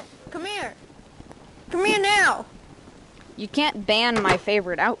 here. Come here. Come here now. You can't ban my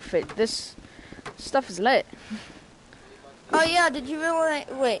favorite outfit. This stuff is lit. Oh yeah, did you realize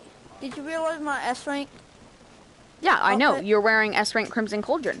my S rank? Yeah, I know. You're wearing S rank Crimson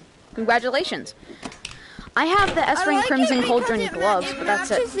Cauldron. Congratulations. I have the S rank Crimson Cauldron gloves, but that's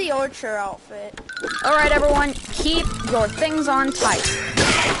it. It matches the Archer outfit. Alright everyone, keep your things on tight.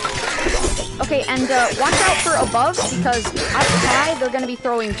 Okay, and watch out for above, because up high they're gonna be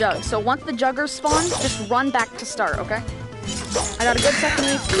throwing jugs. So once the juggers spawn, just run back to start, okay? I got a good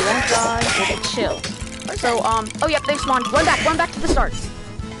technique, you won't die, you'll chill. So, oh yep, they spawned. Run back to the start.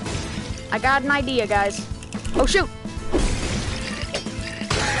 I got an idea, guys. Oh shoot!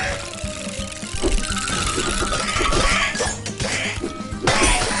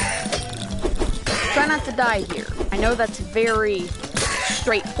 Try not to die here. I know that's very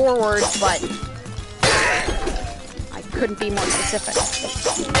straightforward, but I couldn't be more specific.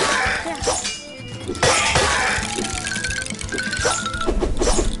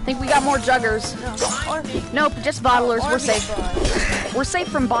 I think we got more juggers. Nope, just bottlers. We're safe. We're safe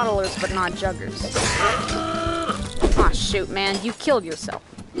from bottlers, but not juggers. Aw, shoot, man. You killed yourself.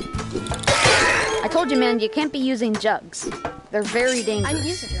 I told you, man, you can't be using jugs. They're very dangerous. I'm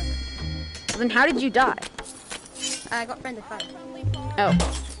using them. Then how did you die? I got friendly fire. Oh.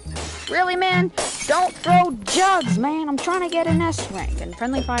 Really, man? Don't throw jugs, man. I'm trying to get an S rank, and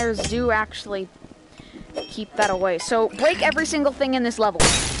friendly fires do actually keep that away. So break every single thing in this level.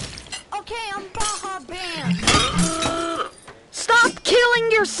 Okay, I'm Baja banned. Stop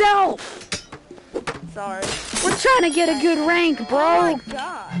killing yourself! Sorry. We're trying to get a good rank, bro. Oh my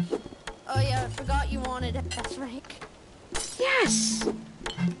gosh. Oh yeah, I forgot you wanted S rank. Yes.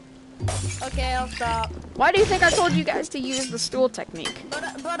 Okay, I'll stop. Why do you think I told you guys to use the stool technique?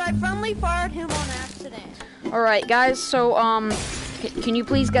 But I friendly fired him on accident. All right, guys. So can you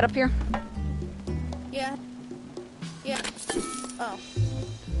please get up here? Yeah. Yeah. Oh.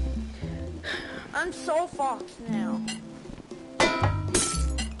 I'm Soul Fox now.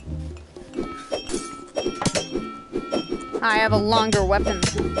 I have a longer weapon.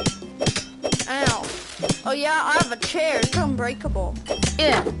 Ow. Oh yeah, I have a chair. It's unbreakable.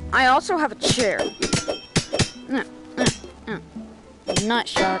 Yeah, I also have a chair. Nut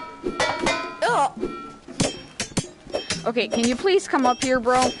shot. Oh. Okay, can you please come up here,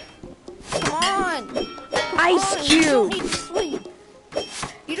 bro? Come on. Ice Cube. You don't need to sleep.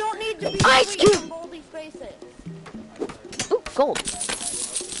 You don't need to be Ice Cube. on Baldi's faces. Ooh, gold.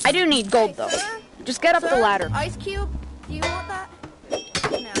 I do need gold, though. Sir? Just get up the ladder. Ice Cube, do you want that?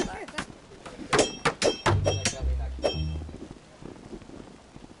 No,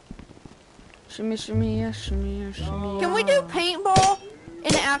 Shimmy, shimmy, yeah, shimmy, yeah, shimmy. Can we do paintball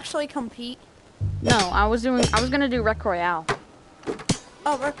and actually compete? No, I was gonna do Rec Royale.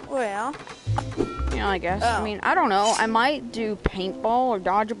 Oh, Royale. Yeah, I guess. Oh. I mean, I don't know. I might do paintball or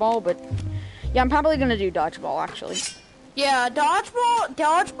dodgeball, but yeah, I'm probably gonna do dodgeball actually. Yeah,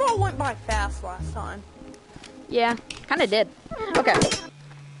 dodgeball went by fast last time. Yeah, kind of did. Okay.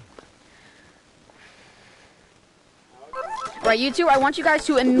 Right, you two, I want you guys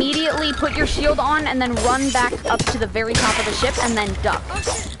to immediately put your shield on and then run back up to the very top of the ship and then duck.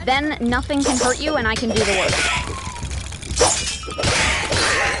 Then nothing can hurt you and I can do the work.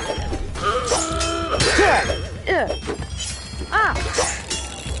 Ah!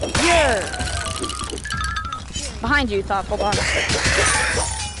 Yeah! Behind you, thoughtful dog.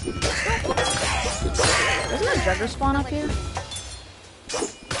 Isn't a jugger spawn up here?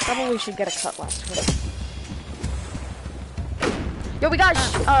 Probably should get a cutlass for it. Yo, we got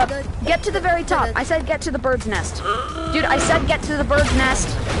get to the very top. I said get to the bird's nest. Dude, I said get to the bird's nest.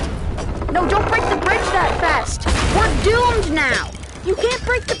 No, don't break the bridge that fast. We're doomed now. You can't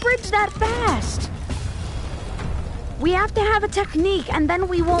break the bridge that fast. We have to have a technique and then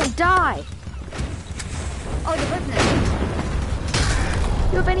we won't die. Oh, the bird's nest.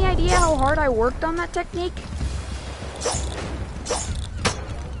 You have any idea how hard I worked on that technique?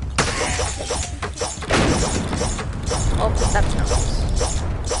 Oh, that's no.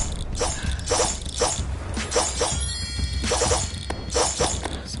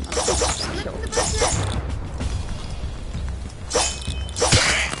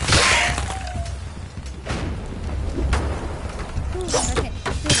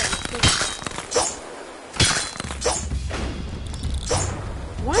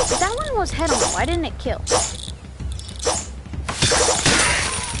 What? That one was head on. Why didn't it kill?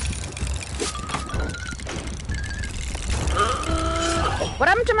 What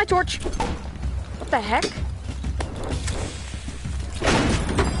happened to my torch? What the heck?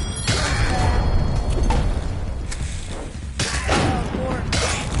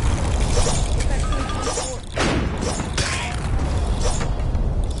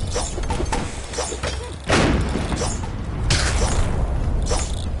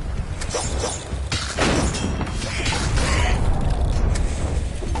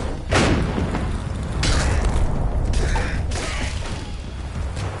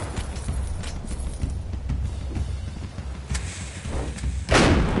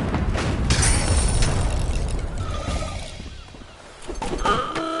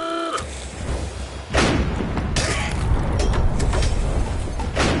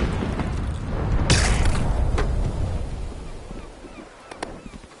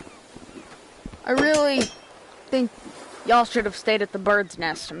 I really think y'all should have stayed at the bird's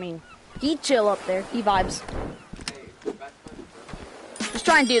nest. I mean, he'd chill up there. He vibes. Just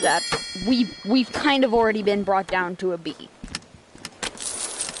try and do that. We've kind of already been brought down to a B.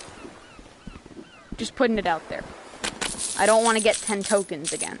 Just putting it out there. I don't want to get 10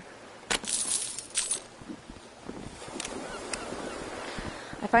 tokens again.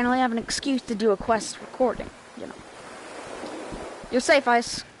 I finally have an excuse to do a quest recording, you know. You're safe,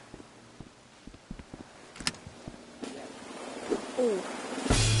 Ice. Oh,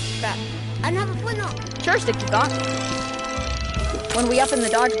 crap. I don't have a flint. Sure, Sticky Thought. When we up in the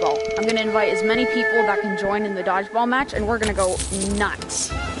dodgeball, I'm gonna invite as many people that can join in the dodgeball match, and we're gonna go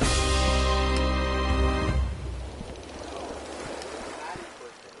nuts.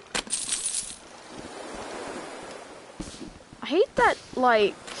 I hate that,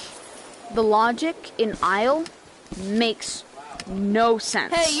 like, the logic in Isle makes no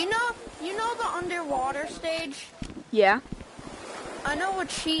sense. Hey, you know the underwater stage? Yeah. I know a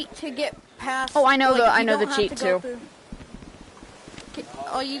cheat to get past. Oh, I know like, the cheat too.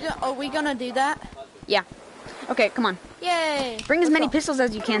 Are we gonna do that? Yeah. Okay, come on. Yay! Bring as many pistols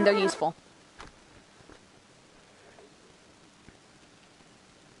as you can. They're useful.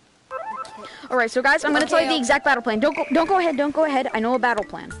 All right, so guys, I'm gonna tell you the exact battle plan. Don't go ahead. I know a battle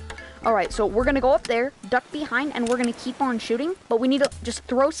plan. All right, so we're gonna go up there, duck behind, and we're gonna keep on shooting. But we need to just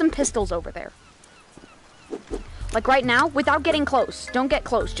throw some pistols over there. Like right now, without getting close. Don't get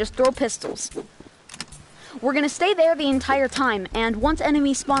close, just throw pistols. We're gonna stay there the entire time, and once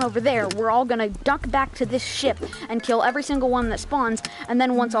enemies spawn over there, we're all gonna duck back to this ship and kill every single one that spawns, and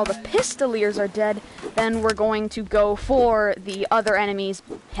then once all the pistoliers are dead, then we're going to go for the other enemies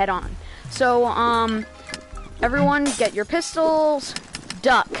head on. So, everyone get your pistols,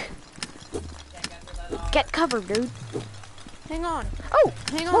 duck. Get cover, dude. Hang on. Oh!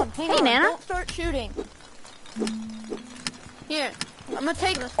 Hang on. Hey, Nana. Don't start shooting. Here, I'm gonna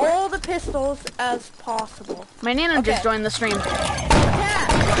take all the pistols as possible. My Nana just joined the stream.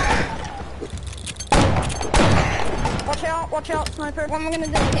 Watch out, sniper. What am I gonna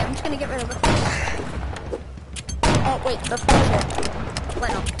do? Okay, I'm just gonna get rid of it. Oh, wait, that's bullshit.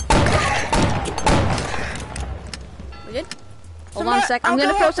 Let up. We good? Hold on a sec. I'm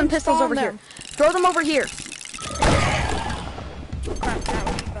gonna throw some pistols over here. Throw them over here. Crap, that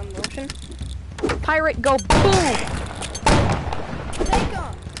was from motion. Pirate, go boom! Take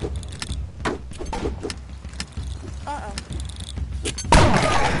them. Uh-oh.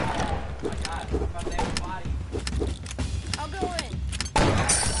 I'll go in.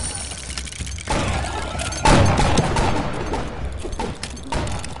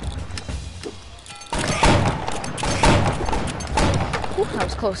 Ooh, that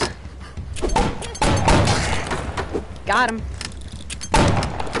was close. Got him.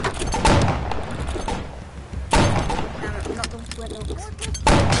 I'm not going to sweat no.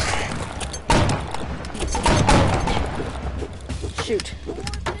 Shoot.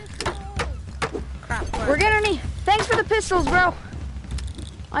 Crap. We're getting me. Thanks for the pistols, bro.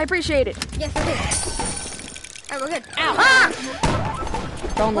 I appreciate it. Yes, I did. Alright, we're good. Ow. Ah!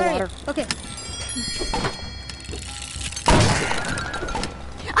 Fell in the Where are water. you? Okay.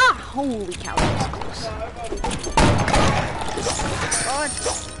 Ah! Holy cow, that was close. God.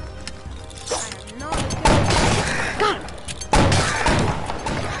 I am not good. Got him.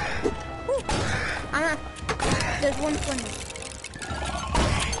 I'm not. There's one for me.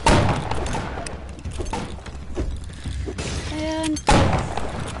 And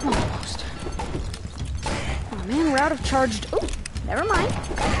almost. Oh man, we're out of charged. Oh, never mind.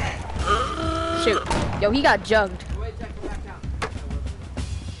 Shoot. Yo, he got jugged.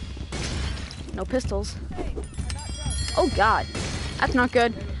 No pistols. Oh god. That's not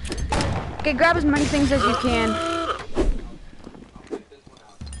good. Okay, grab as many things as you can.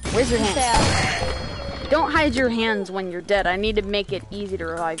 Where's your hands? Don't hide your hands when you're dead. I need to make it easy to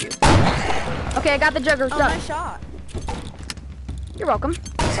revive you. Okay, I got the juggers done. Nice shot. You're welcome.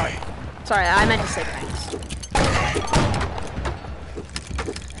 Sorry. Sorry, I meant to say thanks.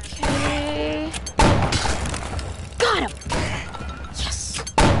 Okay. Got him! Yes!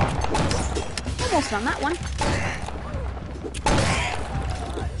 Almost on that one.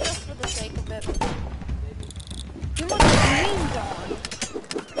 Just for the sake of it. You want the names on.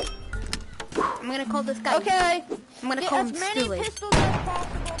 I'm gonna call this guy. Okay. I'm gonna call him as many Stewie. pistols as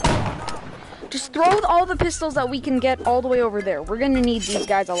possible. Just throw all the pistols that we can get all the way over there. We're gonna need these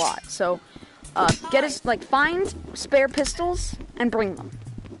guys a lot. So, get us, like, find spare pistols and bring them.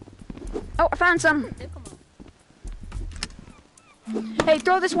 Oh, I found some. Hey,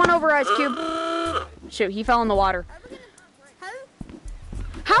 throw this one over, Ice Cube. Shoot, he fell in the water.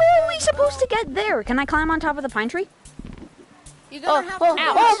 How are we supposed to get there? Can I climb on top of the pine tree? You're gonna have to.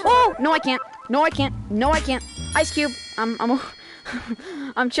 Oh! No, I can't. No, I can't. No, I can't. Ice Cube, I'm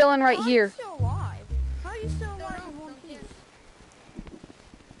I'm chilling right here. Still alive. How are you still alive in one piece?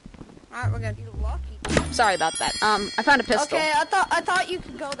 Alright, we're good. You're lucky. Sorry about that. I found a pistol. Okay, I thought you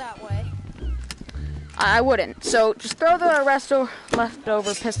could go that way. I wouldn't. So just throw the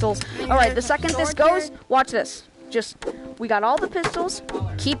leftover pistols. All right, the second this goes, watch this. Just, we got all the pistols.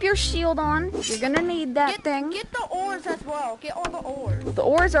 Keep your shield on. You're gonna need that thing. Get the ores as well. Get all the ores. The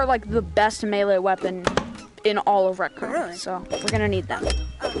ores are like the best melee weapon in all of Rec Room, Really? so we're gonna need them.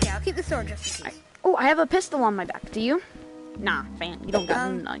 Okay, I'll keep the sword just in case. Oh, I have a pistol on my back. Do you? Nah, fan. You don't got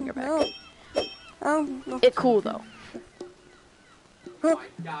none on your back. No. Oh, no. It's cool though.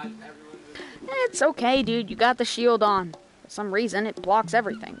 It's okay, dude. You got the shield on. For some reason, it blocks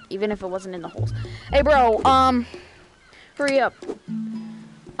everything, even if it wasn't in the holes. Hey, bro. Hurry up.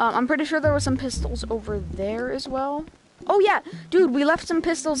 I'm pretty sure there were some pistols over there as well. Oh yeah, dude. We left some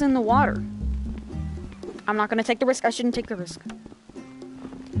pistols in the water. I'm not gonna take the risk. I shouldn't take the risk.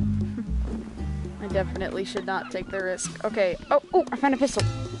 I definitely should not take the risk. Okay. Oh, I found a pistol.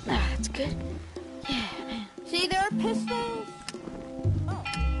 Ah, that's good. Yeah, man. See, there are pistols. Oh.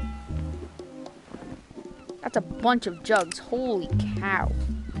 That's a bunch of jugs. Holy cow.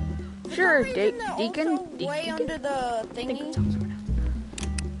 Sure, Deacon. Way under the thingy.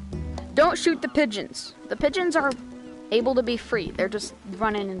 Don't shoot the pigeons. The pigeons are able to be free. They're just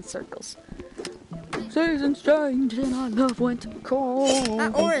running in circles. Seasons change and I love winter cold.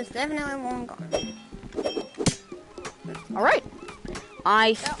 That ore is definitely long gone. All right.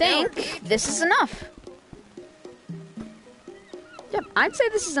 I think this is enough. Yep, I'd say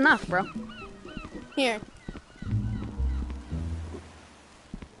this is enough, bro. Here.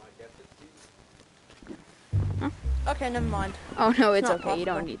 Okay, never mind. Oh no, it's not okay. You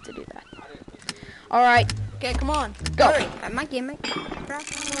don't possible. need to do that. All right, Okay, come on. go. Hurry. My gimmick.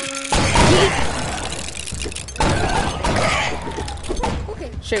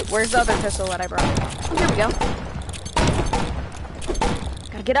 Okay. Shoot, where's the other pistol that I brought? Oh, here we go.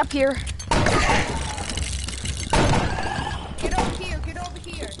 Gotta get up here. Get over here. Get over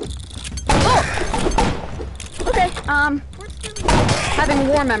here. Oh! Okay, having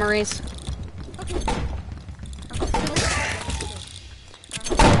war memories.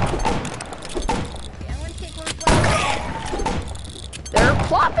 They're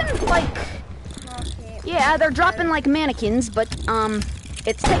plopping like... Yeah, they're dropping like mannequins, but,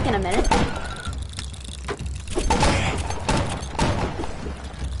 it's taking a minute.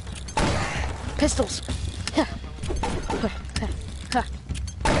 Pistols.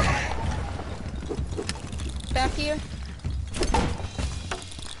 Back here.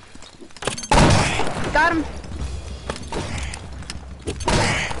 Got him.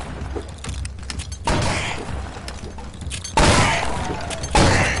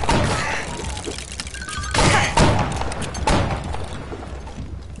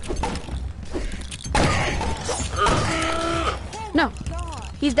 No,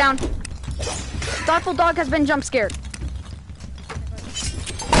 he's down. Thoughtful dog has been jump scared.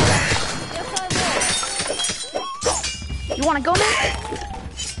 You want to go, man?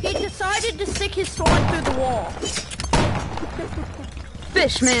 He decided to stick his sword through the wall.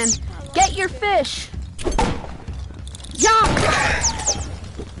 Fish, man. Get your fish. Yeah.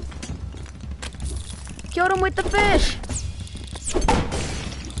 Killed him with the fish.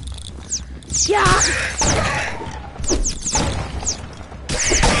 Yeah.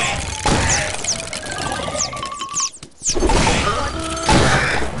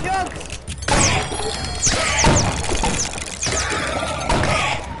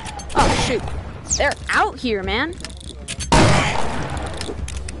 Oh, shoot. They're out here, man.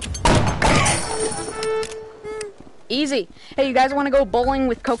 Easy. Hey, you guys want to go bowling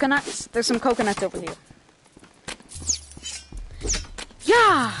with coconuts? There's some coconuts over here.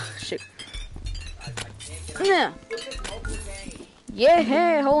 Yeah. Shoot. Yeah. Yeah,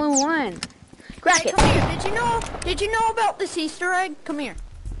 hey, hole in one. Crack it. Come here. Did you know about this Easter egg? Come here.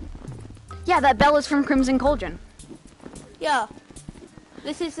 Yeah, that bell is from Crimson Cauldron. Yeah.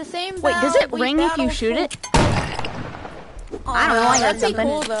 This is the same bell. Wait, does it ring if you shoot it? I don't know, I heard something.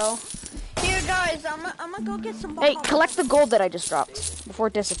 Cool, though. Here, guys, I'm gonna go get some Hey, collect the gold that I just dropped before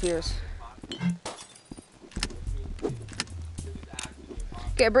it disappears.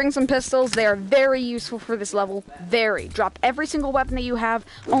 Okay, bring some pistols. They are very useful for this level. Very. Drop every single weapon that you have.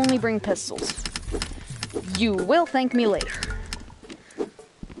 Only bring pistols. You will thank me later.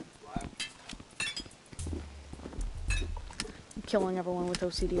 I'm killing everyone with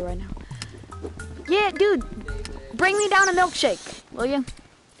OCD right now. Yeah, dude. Bring me down a milkshake, will you?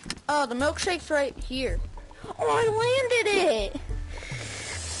 Oh, the milkshake's right here. Oh, I landed it.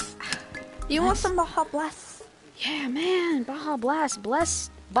 Do you want some Baja Blast? Yeah, man. Baja Blast.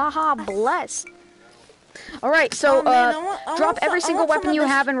 Baja Blast. Alright, so drop every single weapon you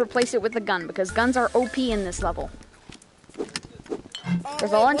have and replace it with a gun, because guns are OP in this level.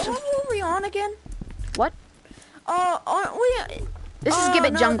 There's a bunch of... What level are we on again? What? Aren't we... This is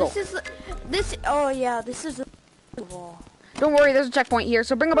Gibbet Jungle. This is the wall. Don't worry, there's a checkpoint here,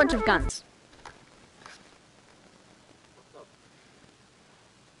 so bring a bunch of guns.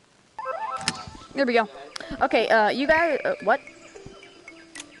 There we go. Okay, you guys... what?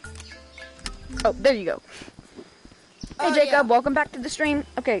 Oh, there you go. Hey, Jacob, yeah. Welcome back to the stream.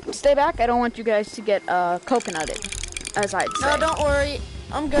 Okay, stay back. I don't want you guys to get coconutted, as I'd say. No, don't worry.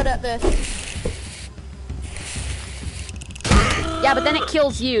 I'm good at this. Yeah, but then it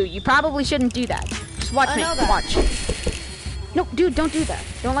kills you. You probably shouldn't do that. Just watch me. Watch. No, dude, don't do that.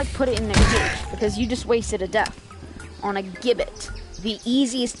 Don't, put it in a cage, because you just wasted a death on a gibbet. The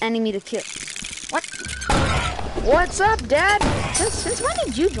easiest enemy to kill. What? What's up, Dad? Since when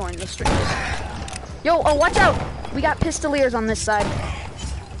did you join the stream? Yo, oh, watch out! We got pistoliers on this side.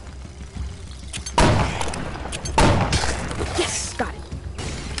 Yes, got it.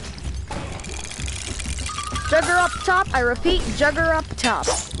 Jugger up top. I repeat, jugger up top.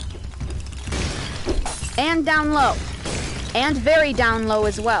 And down low. And very down low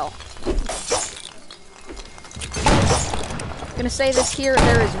as well. I'm gonna say this here,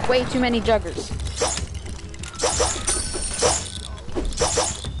 there is way too many juggers.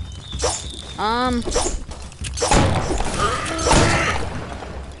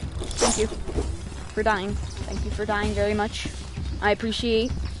 Thank you for dying. Thank you for dying very much. I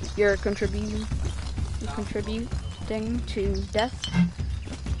appreciate your contributing to death.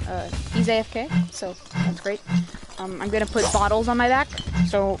 He's AFK, so that's great. I'm gonna put bottles on my back,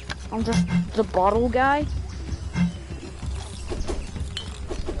 so I'm just the bottle guy.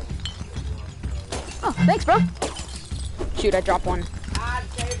 Oh, thanks, bro. Shoot, I dropped one.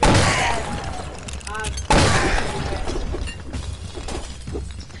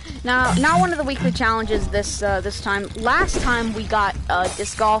 Now one of the weekly challenges this time. Last time we got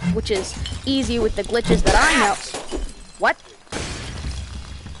disc golf, which is easy with the glitches that I know. What?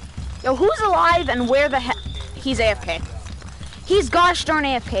 Yo, who's alive and where the heck? He's AFK. He's gosh darn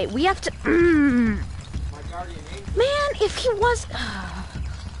AFK. We have to. Man, if he was.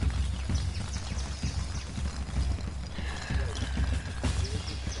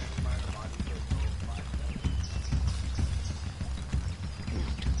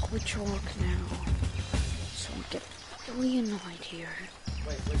 switch work now. So I get really annoyed here.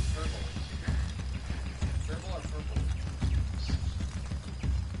 Wait, purple. Purple or purple?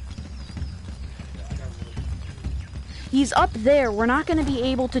 He's up there. We're not gonna be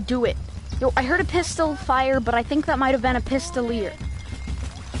able to do it. Yo, I heard a pistol fire, but I think that might have been a pistolier.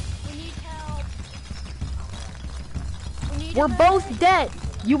 We need help. We need We're help. both dead.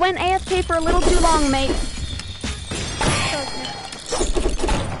 You went AFK for a little too long, mate.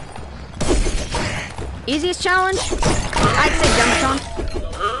 Easiest challenge? I'd say Jumbotron.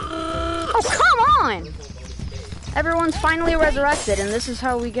 Oh, come on! Everyone's finally resurrected, and this is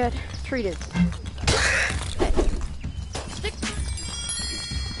how we get treated. Stick.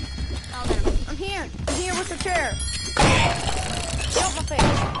 Oh, man. I'm here. I'm here with the chair. Get off my face.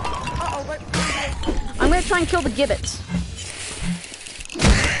 Uh-oh, wait. I'm gonna try and kill the gibbets.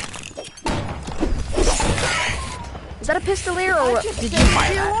 Is that a pistolier or what? Did you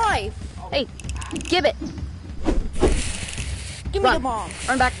fire your that? life. Hey, gibbet. Give me Run. the bomb.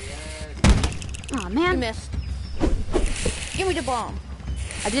 Run back. Aw, You man. missed. Give me the bomb.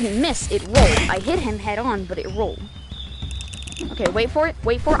 I didn't miss. It rolled. I hit him head on, but it rolled. Okay, wait for it.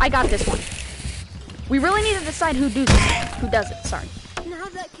 Wait for it. I got this one. We really need to decide who does it. Sorry. Can I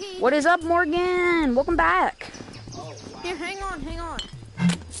have that key? What is up, Morgan? Welcome back. Here, hang on.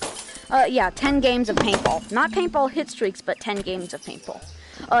 Yeah, 10 games of paintball. Not paintball hit streaks, but 10 games of paintball.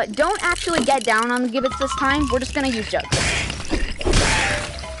 Don't actually get down on the gibbets this time. We're just gonna use jugs.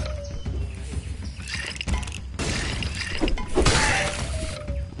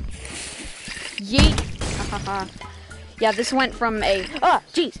 Yeet. Yeah, this went from a...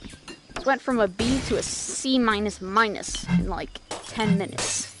 jeez. This went from a B to a C minus in like 10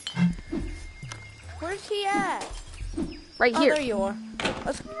 minutes. Where's he at? Right here. Oh, there you are.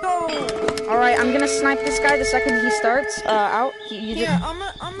 Let's go. Alright, I'm gonna snipe this guy the second he starts out. You Here, just... I'm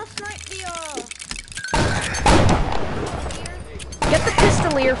gonna snipe the, Get the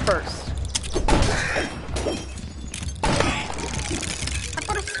pistolier first. I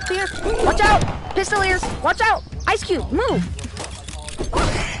put a spear. Watch out! Pistoliers! Watch out! Ice Cube, move!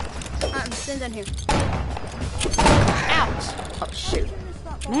 Stand down here. Ouch! Oh, shoot.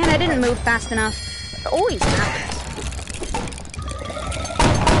 Man, I didn't move fast enough. It always happens.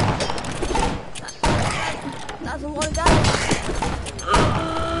 That's a lot of guys.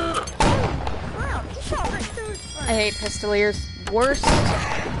 Wow, he shot right through his front. I hate pistoliers. Worst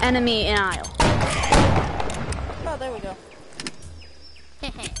enemy in Isle. Oh, there we go.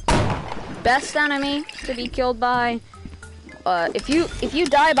 Best enemy to be killed by. If you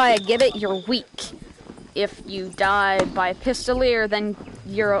die by a gibbet, you're weak. If you die by a pistolier, then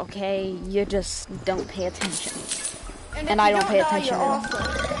you're okay. You just don't pay attention. And I don't pay attention at all.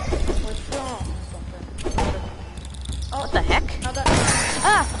 What's wrong? What the heck?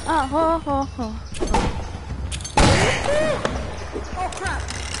 Oh crap!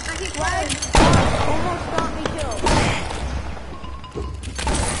 I keep falling. Almost got me killed.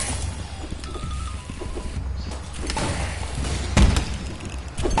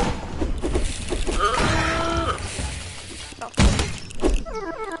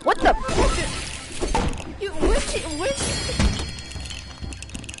 What the? You wish.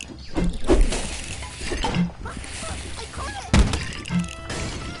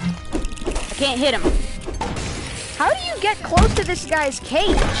 I can't hit him. How do you get close to this guy's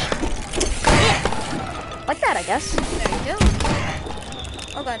cage? Like that, I guess. There you go.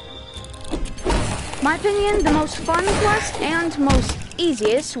 Oh god. My opinion, the most fun quest and most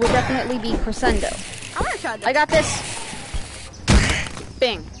easiest would definitely be Crescendo. I wanna try this. I got this.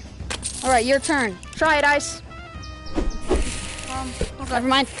 Bing. Alright, your turn. Try it, Ice. Okay. Never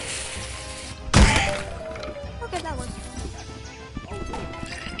mind. Okay, that one.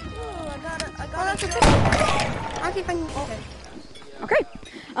 Oh, I got it. That's okay. I'll keep thinking. Okay.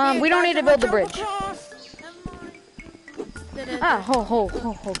 Okay. We don't need to build the bridge. Ah, oh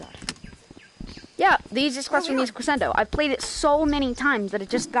god. Yeah, the easiest quest for me is Crescendo. I've played it so many times that it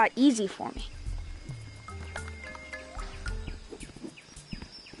just got easy for me.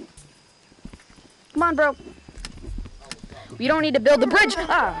 Come on, bro. We don't need to build the bridge.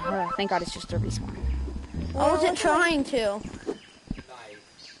 Thank God it's just a respawn. I wasn't trying to.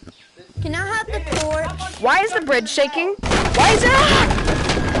 Can I have the torch? Why is the bridge shaking? Why is it?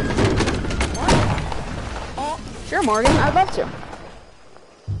 Oh. Sure, Morgan. I'd love to.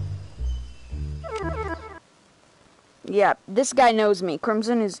 Yeah, this guy knows me.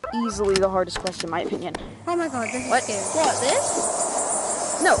 Crimson is easily the hardest quest in my opinion. Oh my god, this What? is scary. What,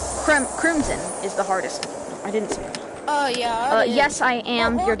 this? No, Crimson is the hardest. I didn't say that. Oh, yeah. Yes, I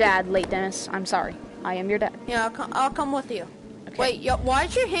am your dad, late Dennis. I'm sorry. I am your dad. Yeah, I'll come with you. Wait, why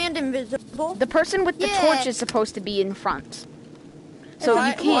is your hand invisible? The person with the torch is supposed to be in front. So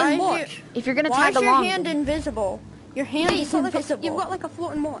you can't. If you're gonna tag along. Why is your hand invisible? Your hand is invisible. You've got like a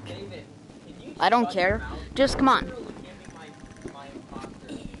floating watch. I don't care. Just come on.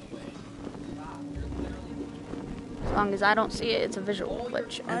 As long as I don't see it, it's a visual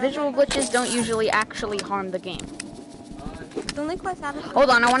glitch. And visual glitches don't usually actually harm the game. Hold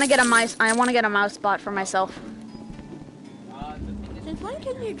on, I want to get a mouse. I want to get a mouse spot for myself. Since when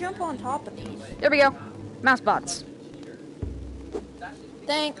can you jump on top of these? There we go. Mouse spots.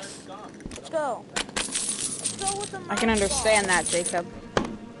 Thanks. Let's go. Let's go with the mouse I can understand that, Jacob.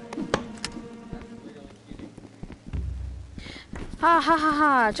 Ha ha ha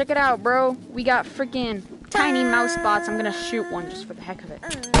ha. Check it out, bro. We got freaking tiny mouse spots. I'm gonna shoot one just for the heck of it.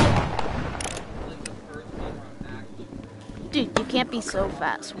 Dude, you can't be so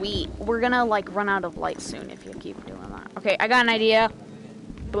fast. We're gonna like run out of light soon if you keep doing that. Okay, I got an idea.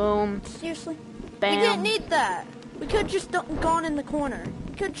 Boom. Seriously? Bam. We didn't need that. We could just gone in the corner.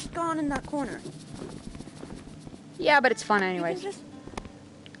 We could just gone in that corner. Yeah, but it's fun anyways.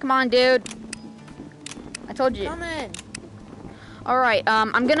 Come on, dude. I told you. Come in. Alright,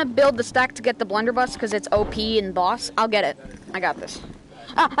 I'm gonna build the stack to get the blunderbuss because it's OP and boss. I'll get it. I got this.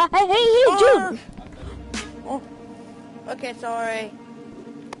 Hey, dude! Oh. Okay, sorry.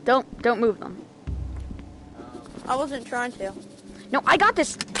 Don't move them. I wasn't trying to. No, I got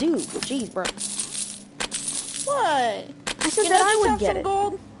this. Dude, jeez, bro. What? I said that I would get it.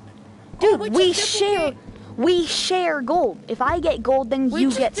 Gold? Dude, we share gold. If I get gold, then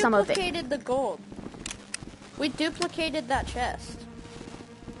you get some of it. We duplicated the gold. We duplicated that chest.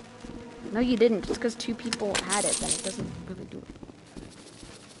 No, you didn't. Just because 2 people had it, then it doesn't really do it.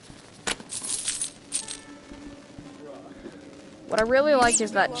 What I really like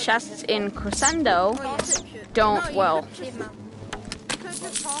is that chests in Crescendo don't, well...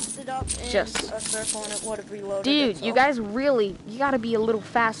 Just... Dude, you guys really... You gotta be a little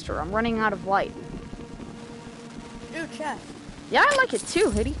faster. I'm running out of light. Dude, chest. Yeah, I like it too,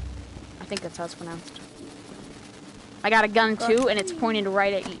 Hitty. I think that's how it's pronounced. I got a gun too, and it's pointed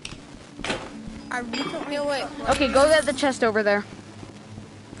right at you. Okay, go get the chest over there.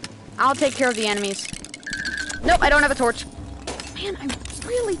 I'll take care of the enemies. Nope, I don't have a torch. Man, I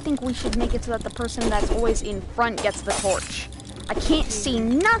really think we should make it so that the person that's always in front gets the torch. I can't see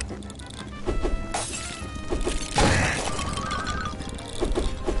nothing.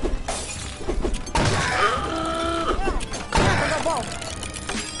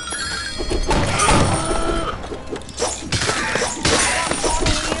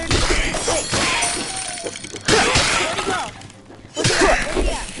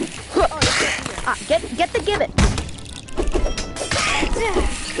 Get the gibbet.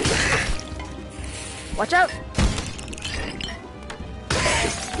 Watch out.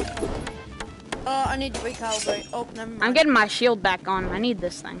 I need to recalibrate. Oh, never mind. I'm getting my shield back on. I need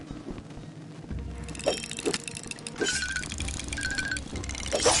this thing.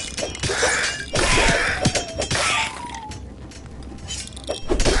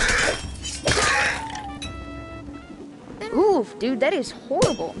 Oof, dude, that is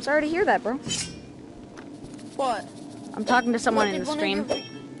horrible. I'm sorry to hear that, bro. What? I'm talking to someone in the stream.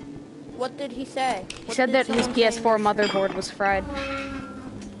 What did he say? He said that his PS4 motherboard was fried.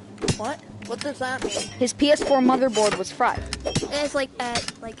 What? What does that mean? His PS4 motherboard was fried. It's like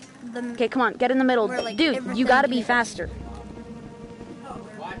the. Okay, come on, get in the middle. Like, dude, you gotta be faster.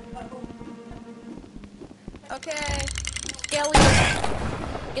 Okay.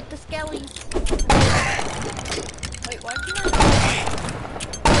 Skellies. Get the skellies. Wait, why can't I?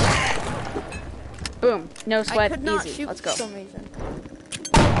 Boom. No sweat. I could not Easy. shoot Let's go. for some reason.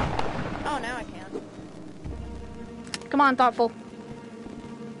 Oh, now I can. Come on, Thoughtful.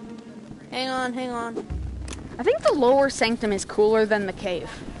 Hang on, hang on. I think the lower sanctum is cooler than the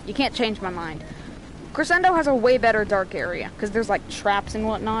cave. You can't change my mind. Crescendo has a way better dark area because there's like traps and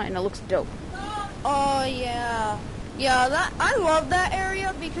whatnot, and it looks dope. Oh yeah, yeah. I love that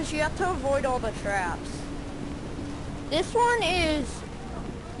area because you have to avoid all the traps. This one is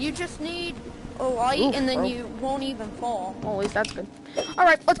you just need a light and then you won't even fall. Well, at least that's good. All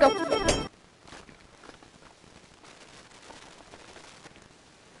right, let's go.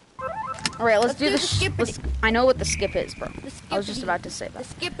 All right, let's do the skippity. I know what the skip is, bro. I was just about to say that. The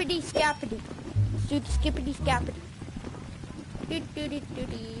skippity scappity. Let's do the skippity scappity.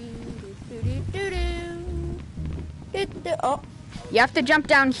 Oh. You have to jump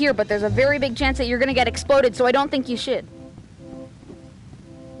down here, but there's a very big chance that you're gonna get exploded, so I don't think you should.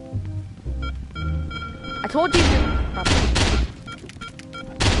 I told you to.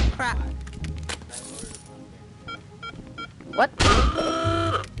 Crap. What?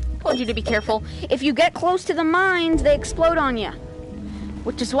 Told you to be careful. If you get close to the mines, they explode on you.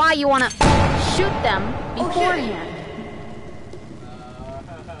 Which is why you want to shoot them beforehand.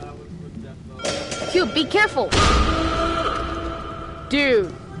 Dude, be careful.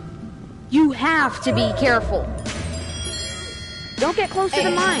 Dude, you have to be careful. Don't get close to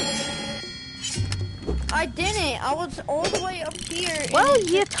the mines. I didn't. I was all the way up here. Well,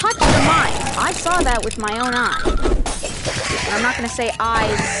 you touched the mines. I saw that with my own eye. And I'm not going to say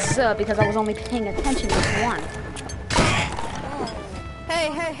eyes because I was only paying attention to one.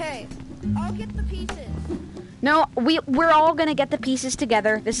 Hey. I'll get the pieces. No, we're all going to get the pieces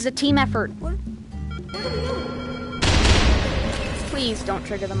together. This is a team effort. What are we doing? Please don't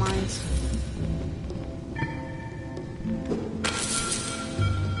trigger the mines.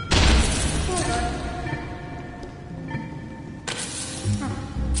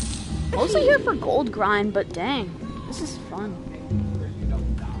 Mostly here for gold grind, but dang, this is fun.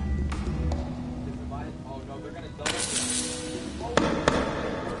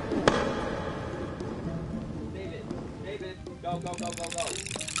 David, go.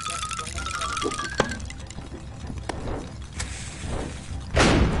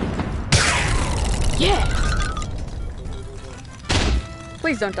 Yeah!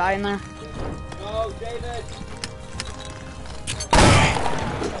 Please don't die in there. Go, David!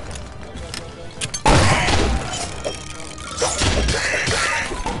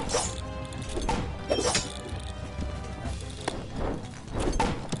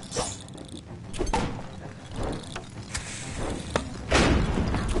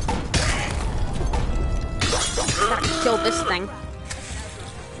 Gotta kill this thing.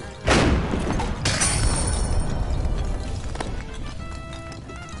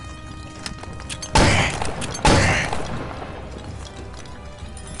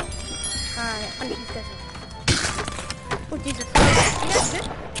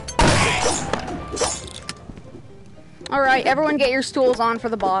 Alright, everyone get your stools on for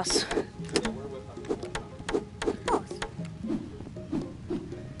the boss.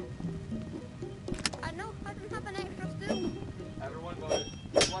 I know, I don't have an extra stool. Everyone voted.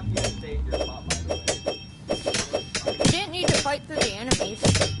 Lucky to stay in your spot, by the way. You didn't need to fight through the enemies.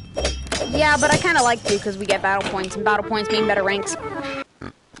 Yeah, but I kind of like to because we get battle points, and battle points mean better ranks. David,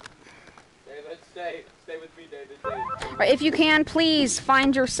 stay. Stay with me, David. Stay. Right, if you can, please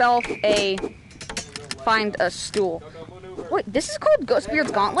find yourself find a stool. Wait, this is called Ghostbeard's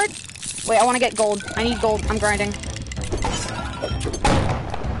Gauntlet? Wait, I want to get gold. I need gold. I'm grinding.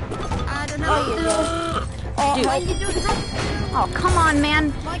 I don't know. Dude. Oh, come on,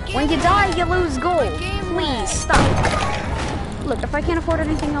 man. When you die, you lose gold. Please, stop. Look, if I can't afford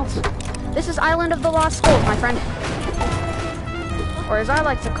anything else. This is Island of the Lost Gold, my friend. Or as I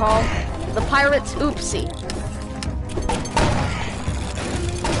like to call, the Pirate's Oopsie.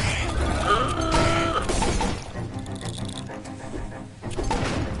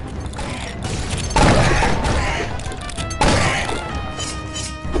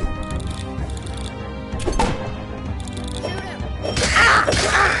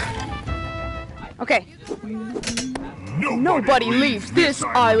 Okay. Nobody leaves this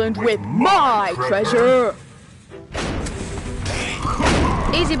island with my treasure.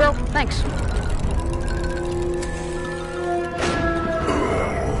 Easy, bro. Thanks.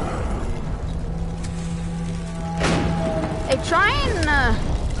 Hey, try and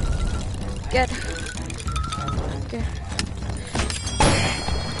get.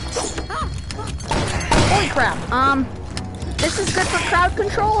 Holy crap. This is good for crowd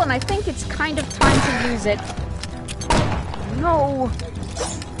control, and I think it's kind of time to use it. No.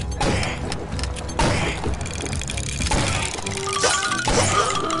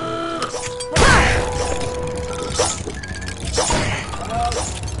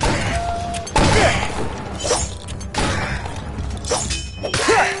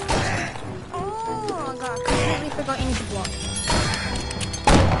 Oh god, I completely forgot you need to block.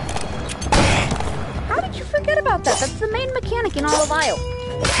 How did you forget about that? That's the main mechanic in all of IO.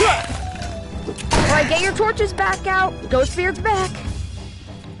 Alright, get your torches back out. Ghostbeard's back.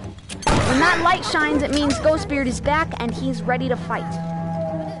 When that light shines, it means Ghostbeard is back and he's ready to fight.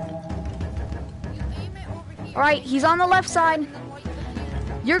 Alright, he's on the left side.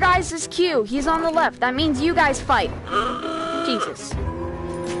 Your guys' queue, he's on the left. That means you guys fight. Jesus.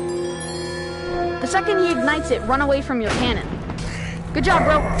 The second he ignites it, run away from your cannon. Good job,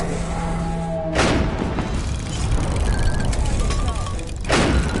 bro.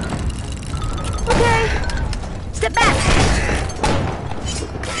 Okay. Step back.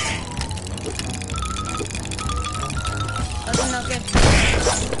 That's not good.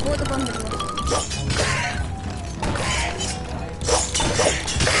 Pour the bomb.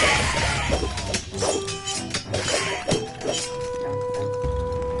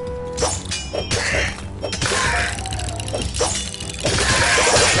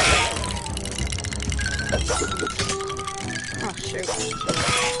 Great.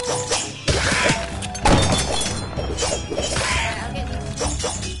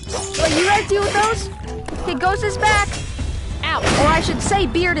 Wait, you guys deal with those? Okay, Ghost is back. Ow. Or I should say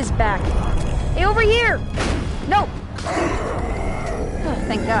Beard is back. Hey, over here. Nope. Oh,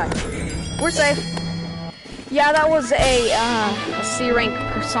 thank God. We're safe. Yeah, that was a C rank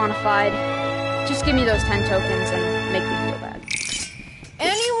personified. Just give me those 10 tokens and make me feel bad.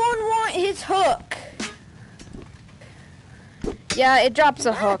 Anyone want his hook? Yeah, it drops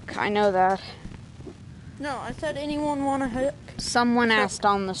a hook. I know that. No, I said anyone want a hook? Someone asked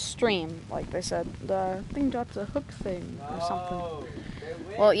on the stream, like they said, the thing drops a hook thing or something.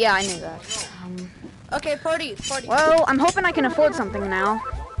 Well, yeah, I knew that. Okay, party. Well, I'm hoping I can afford something now.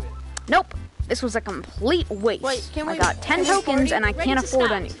 Nope. This was a complete waste. Wait, can we, I got 10 tokens and I can't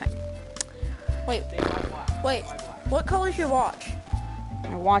afford anything. Wait. What color's your watch?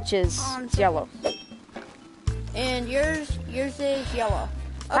 My watch is yellow. And yours is yellow.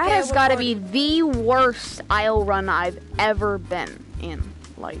 That Okay, has got to be the worst aisle run I've ever been in.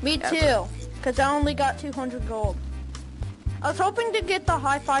 Like, me ever. too, because I only got 200 gold. I was hoping to get the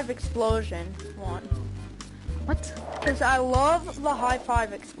high five explosion one. What? Because I love the high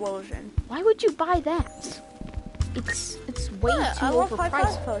five explosion. Why would you buy that? It's way too I love overpriced. high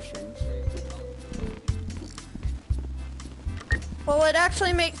five potions. Well, it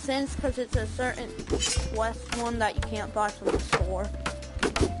actually makes sense because it's a certain West one that you can't buy from the store.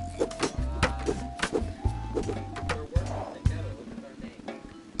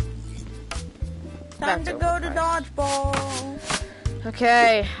 Time to go to dodgeball.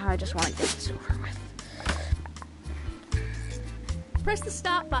 Okay, I just want to get this over with. Press the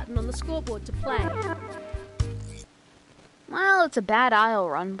start button on the scoreboard to play. Well, it's a bad aisle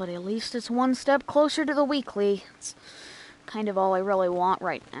run, but at least it's one step closer to the weekly. It's kind of all I really want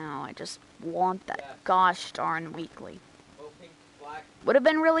right now. I just want that gosh darn weekly. Would have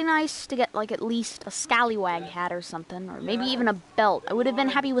been really nice to get like at least a scallywag hat or something, or maybe even a belt. I would have been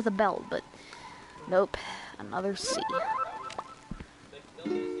happy with a belt, but nope, another C.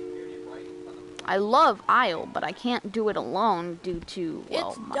 I love aisle, but I can't do it alone due to, well,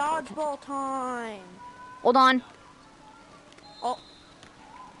 It's dodgeball time. Hold on. Oh.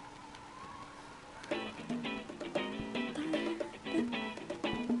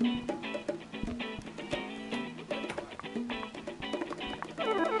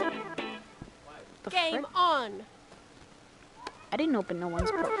 Game on. I didn't open no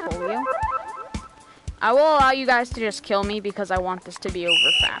one's portfolio. I will allow you guys to just kill me because I want this to be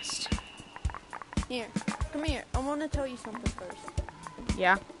over fast. Here, come here. I want to tell you something first.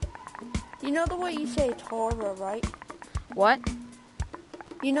 Yeah? You know the way you say Tara, right? What?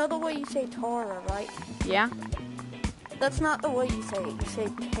 You know the way you say Tara, right? Yeah? That's not the way you say it. You say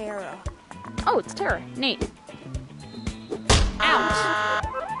Tara. Oh, it's Tara. Neat. Ouch!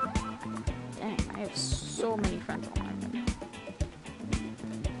 Dang, I have so many friends online right now.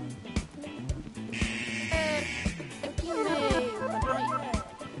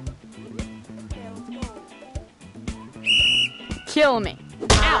 Kill me.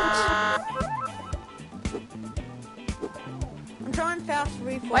 Ouch! I'm trying fast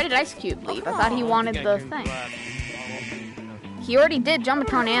reflex. Why did Ice Cube leave? I thought he wanted the thing. He already did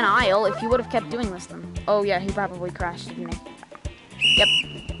Jumbotron and Isle. If he would have kept doing this, then... Oh, yeah, he probably crashed, didn't he? Yep.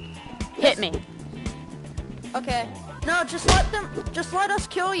 Hit me. Okay. No, just let us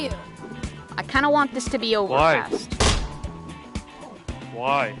kill you. I kind of want this to be over fast.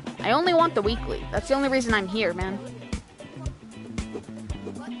 Why? I only want the weekly. That's the only reason I'm here, man.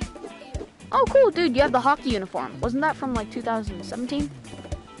 Oh, cool, dude, you have the hockey uniform. Wasn't that from, like, 2017?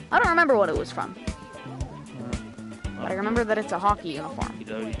 I don't remember what it was from. But I remember that it's a hockey uniform. You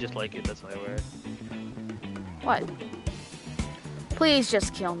know, you just like it, that's why I wear it. What? Please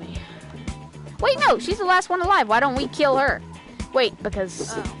just kill me. Wait, no, she's the last one alive. Why don't we kill her? Wait,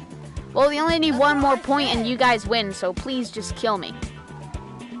 because... Well, we only need one more point and you guys win, so please just kill me.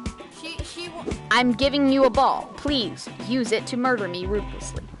 I'm giving you a ball. Please, use it to murder me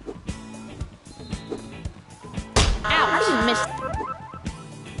ruthlessly. Ow, how do you miss?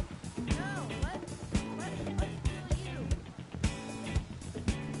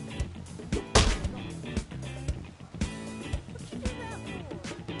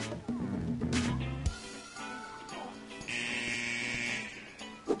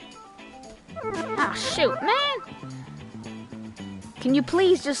 Ah, shoot, man! Can you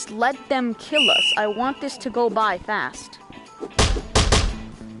please just let them kill us? I want this to go by fast.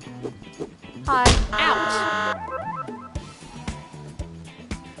 Hi. Ouch!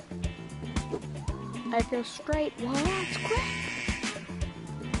 I feel straight. Well, that's great.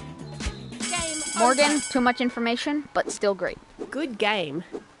 Game Morgan, too much information, but still great. Good game.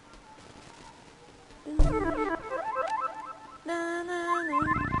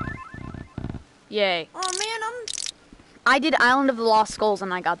 Yay. Oh man, I did Island of the Lost Skulls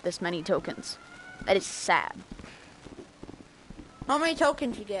and I got this many tokens. That is sad. how many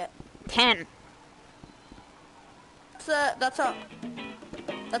tokens you get? 10. That's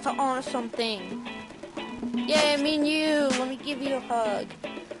an awesome thing. Yeah, me and you. Let me give you a hug.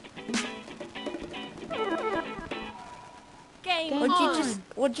 Game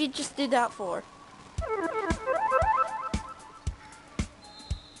What'd you just do that for?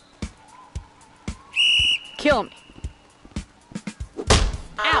 Kill me.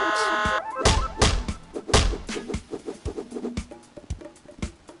 Out.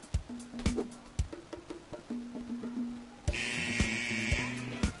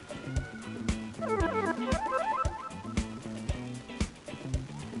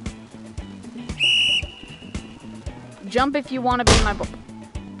 Jump if you want to be my boy.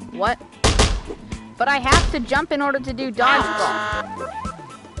 What? But I have to jump in order to do dodgeball.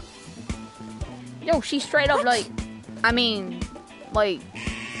 Yo, she's straight up like, I mean, like,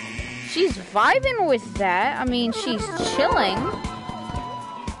 she's vibing with that. I mean, she's chilling.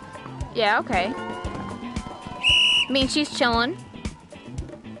 Yeah, okay. I mean, she's chilling.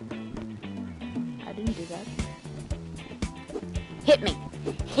 I didn't do that. Hit me.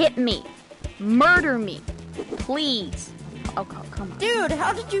 Hit me. Murder me. Please. Oh, come on. Dude,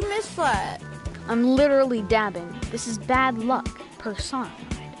 how did you miss that? I'm literally dabbing. This is bad luck. Personified.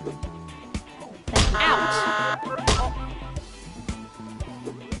 Out.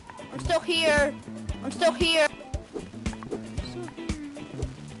 I'm still here. I'm still here.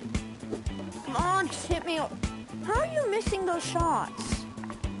 Come on, just hit me. How are you missing those shots?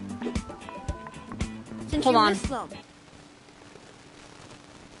 Since Hold you on. missed them.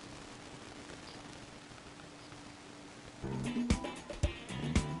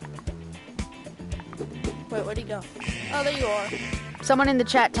 Wait, where'd he go? Oh, there you are. Someone in the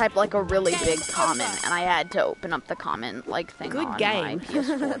chat typed like a really big comment, and I had to open up the comment like thing Good on game. my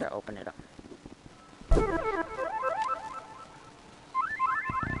PS4 to open it up.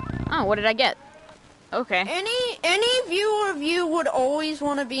 Oh, what did I get? Okay. Any viewer of you would always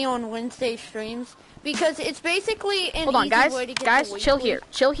want to be on Wednesday streams because it's basically an Hold on, easy guys. way to get Guys, the chill weekly- here.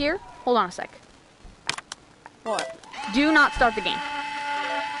 Chill here. Hold on a sec. What? Do not start the game.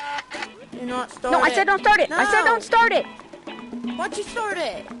 Do not start No, I it. said don't start it. I said No. don't start it. Why'd you start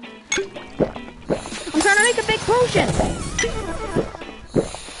it? I'm trying to make a big potion.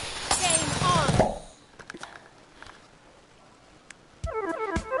 Game on.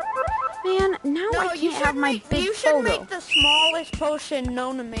 Man, now No, I can't have my big You should photo. make the smallest potion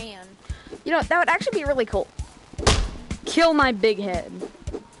known to man. You know, that would actually be really cool. Kill my big head.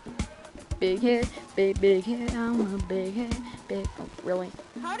 Big head, big head, I'm a big head, big... Oh, really?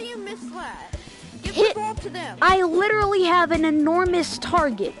 How do you miss that? Give Hit- the ball to them. I literally have an enormous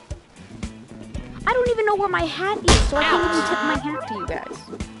target. I don't even know where my hat is, so I can't even tip my hat to you guys.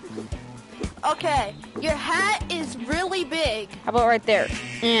 Okay, your hat is really big. How about right there?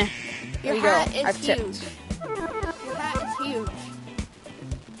 There Your you hat go. is I've huge. tipped. Your hat is huge.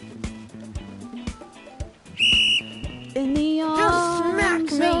 In the Just smack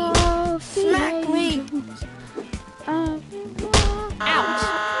me. arms of the Smack me. angels.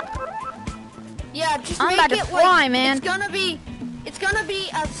 Out. Yeah, just I'm make about to it fly, like, man. It's gonna be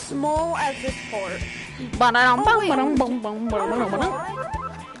as small as this part.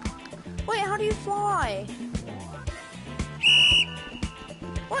 Wait, how do you fly?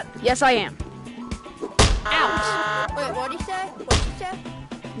 What? Yes, I am. Out. Wait, what'd he say? What'd you say?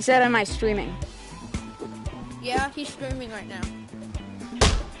 He said, am I streaming? Yeah, he's streaming right now.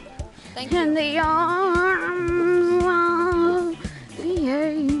 Thank In you. the arms of the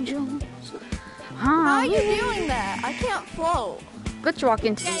angels. How are you doing that? I can't float. Glitch walk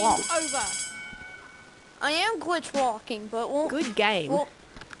into the Game wall. over. I am glitch walking, but it won't. Good game.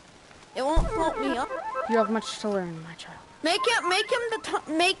 It won't float me up. You have much to learn, my child.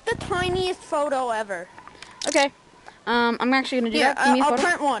 Make the tiniest photo ever. Okay. I'm actually gonna do Here, that. Give me a I'll photo.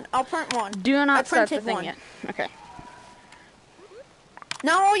 print one. I'll print one. Do I not start the printed thing one. yet. Okay.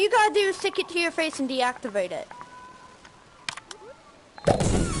 Now all you gotta do is stick it to your face and deactivate it.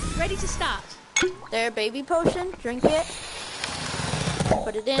 Ready to start. There, baby potion. Drink it.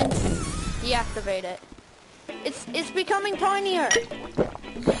 Put it in. Deactivate it. It's becoming tinier.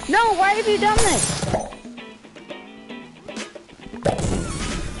 No, why have you done this?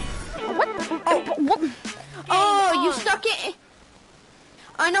 What? What? Oh, you stuck it.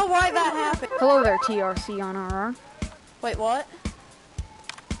 I know why that happened. Hello there, TRC on RR. Wait, what?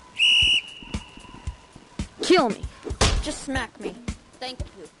 Kill me. Just smack me. Thank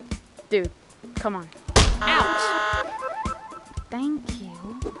you. Dude, come on. Ouch. Thank you.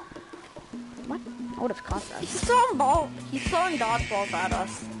 What? I would have caught that. He's throwing dodgeballs at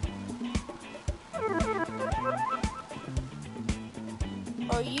us.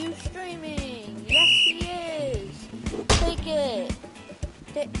 Are you streaming? Yes, he is. Take it.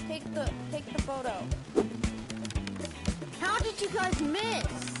 Take the photo. How did you guys miss?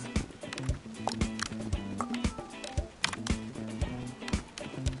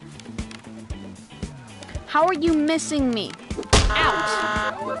 How are you missing me?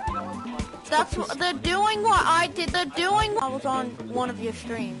 Ouch. That's what they're doing. What I did. They're doing. I was on one of your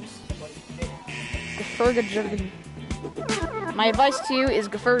streams. My advice to you is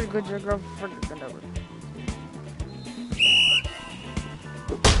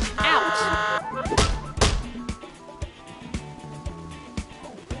Ouch.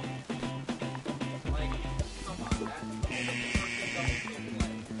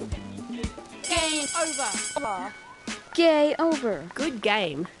 Game over. Gay over. Good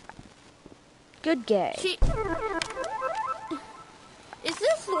game. Good gay. Is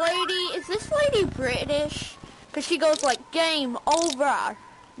this lady British? Cause she goes like game over.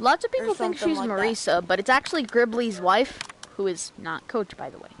 Lots of people think she's like Marisa, but it's actually Gribbly's wife, who is not Coach, by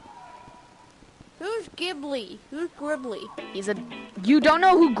the way. Who's Ghibli? Who's Gribbly? You don't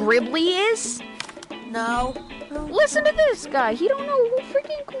know who Gribbly is? No. Listen to this guy. He don't know who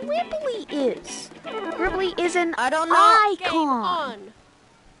freaking Gribbly is. Gribbly is an I don't know. icon. Game on.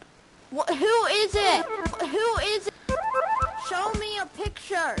 Who is it? Who is it? Show me a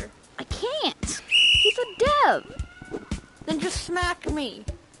picture. I can't. He's a dev. Then just smack me.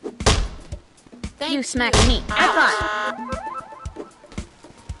 You smack me. I thought.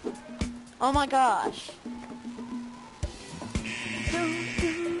 Oh my gosh.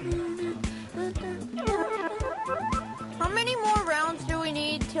 How many more rounds do we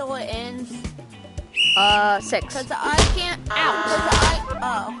need till it ends? 6. Cause I can't.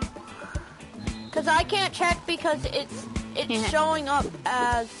 Cause I can't check because it's showing up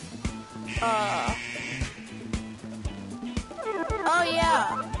as. Oh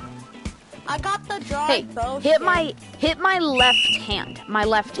yeah. I got the dried bow. Hit my left hand. My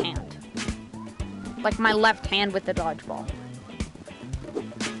left hand. Like my left hand with the dodgeball.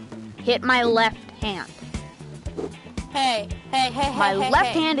 Hit my left hand. Hey. My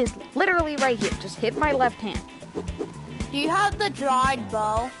left hand is literally right here. Just hit my left hand. Do you have the dried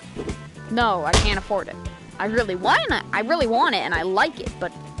bow? No, I can't afford it. I really want it and I like it,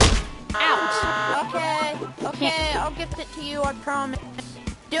 but ouch. Okay, I'll gift it to you, I promise.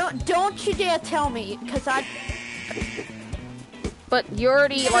 Don't you dare tell me, cause I. But you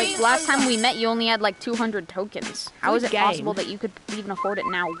already, like, last time we met, you only had like 200 tokens. How is it possible that you could even afford it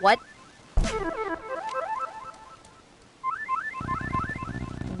now? What?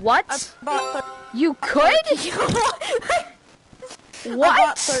 What? You could? What? I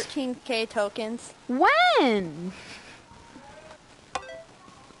bought 13k tokens. When?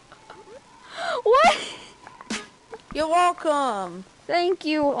 What? You're welcome. Thank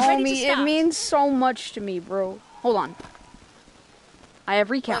you, homie. It means so much to me, bro. Hold on. I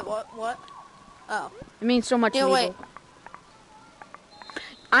have recount. Wait, what? Oh. It means so much to me. Wait.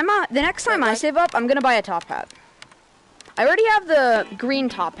 The next time I save up, I'm gonna buy a top hat. I already have the green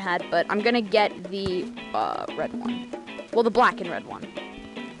top hat, but I'm gonna get the red one. Well, the black and red one.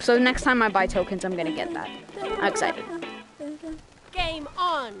 So next time I buy tokens, I'm gonna get that. I'm excited. Game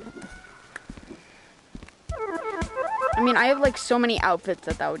on. I mean, I have like so many outfits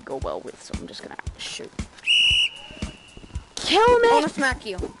that would go well with, so I'm just gonna shoot. Kill me! I wanna smack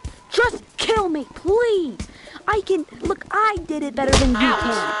you. Just kill me, please! I can, look, I did it better than you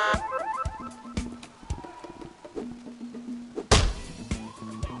can.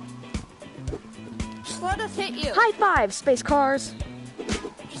 Just let us hit you. High five, space cars.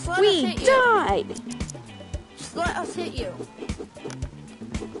 Just let us We hit you. died! Just let us hit you.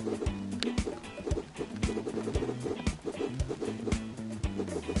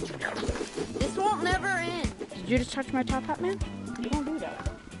 This won't never end. Did you just touch my top hat, man? You don't do that.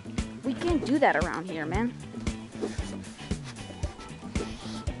 We can't do that around here, man.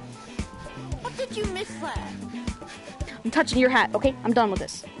 What did you miss that? I'm touching your hat, okay? I'm done with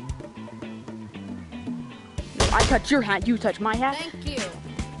this. No, I touch your hat, you touch my hat. Thank you.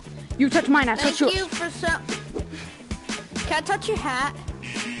 You touch mine, I touch yours. Thank you for some. Can I touch your hat?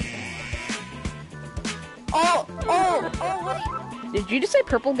 Oh, wait. Did you just say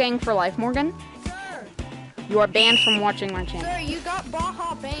purple gang for life, Morgan? Sir. You are banned from watching my channel. Sir, you got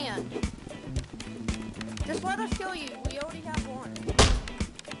Baja banned. Just let us kill you. We already have one.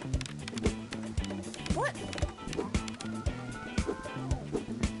 What?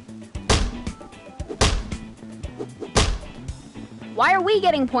 Why are we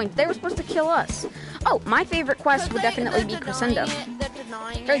getting points? They were supposed to kill us. Oh, my favorite quest would definitely be Crescendo.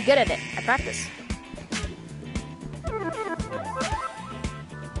 Very good at it. I practice.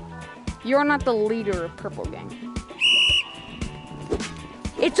 You're not the leader of Purple Gang.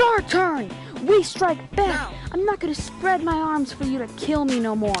 It's our turn! We strike back! No. I'm not gonna spread my arms for you to kill me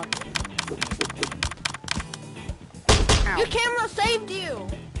no more. Ow. Your camera saved you!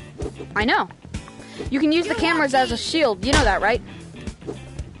 I know. You can use the cameras as a shield. You know that, right?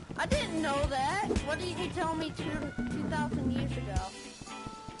 I didn't know that. What did you tell me 2,000 years ago?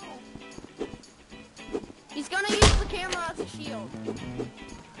 He's gonna use the camera as a shield.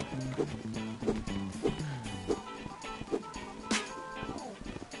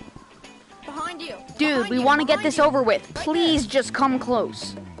 Behind you. Dude, we want to get this over with. Please just come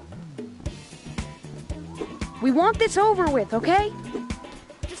close. We want this over with, okay?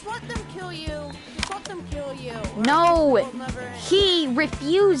 Just let them kill you. Just let them kill you. No, he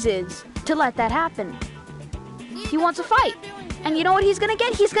refuses to let that happen. He wants a fight. And you know what he's gonna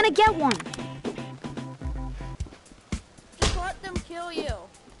get? He's gonna get one. Just let them kill you.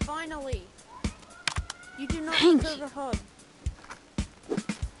 Finally. You do not deserve a hug.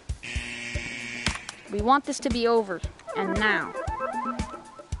 We want this to be over. And now.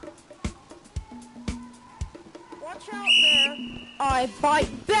 Watch out there. I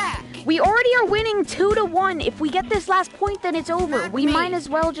bite back. We already are winning 2-1. If we get this last point, then it's over. We might as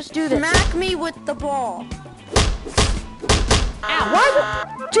well just do this. Smack me with the ball. Ow.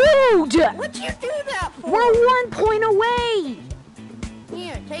 Why? Dude! What'd you do that for? We're 1 point away.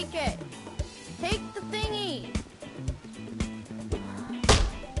 Here, take it. Take the thingy.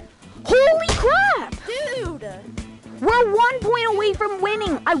 Holy crap! Dude! We're 1 point away from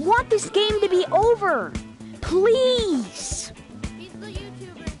winning. I want this game to be over. Please. He's the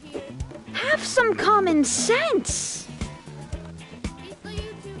YouTuber here. Have some common sense. He's the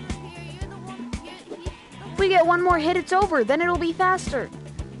YouTuber here. You're the one. If we get one more hit, it's over. Then it'll be faster.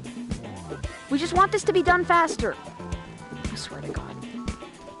 We just want this to be done faster. I swear to God.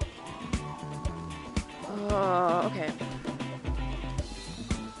 Okay.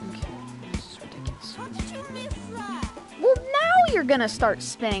 This is ridiculous. How did you miss that? Well, now you're gonna start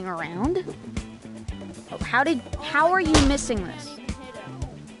spinning around. Oh, how are you missing this?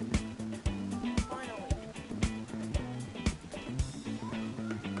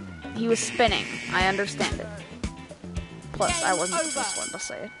 He was spinning. I understand it. Plus, I wasn't the first one to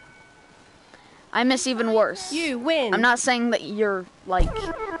say it. I miss even worse. You win. I'm not saying that you're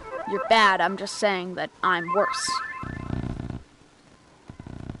bad. I'm just saying that I'm worse.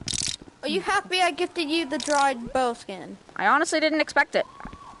 Are you happy I gifted you the dried bow skin? I honestly didn't expect it.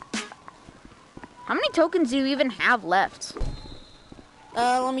 How many tokens do you even have left?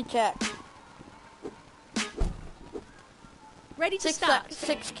 Let me check. Ready to start.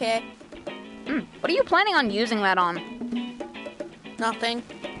 6K. What are you planning on using that on? Nothing.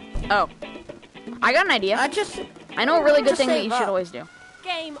 Oh. I got an idea. I know a really good thing that you should always do.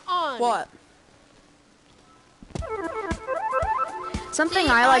 Game on. What? Something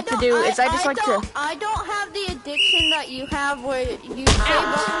I like to do is I don't have the addiction that you have where you save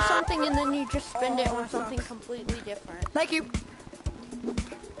up for something and then you just spend it on something completely different. Thank you.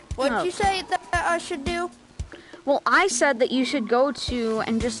 What did you say that I should do? Well, I said that you should go to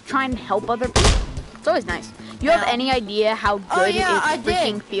and just try and help other people. It's always nice. You have any idea how good it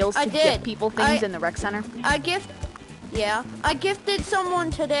freaking feels to gift people things in the rec center? I gifted someone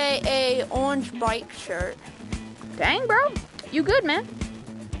today a orange bike shirt. Dang, bro. You good, man.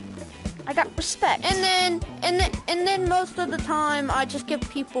 I got respect. And then most of the time I just give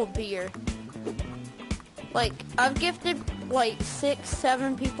people beer. Like I've gifted like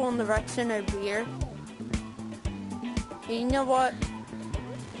 6-7 people in the rec center beer. And you know what?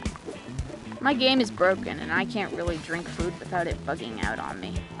 My game is broken and I can't really drink food without it bugging out on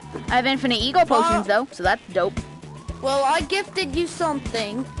me. I have infinite ego potions though, so that's dope. Well, I gifted you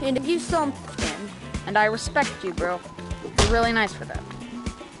something, and you something. And I respect you, bro. You're really nice for that.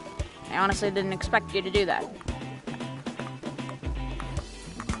 I honestly didn't expect you to do that.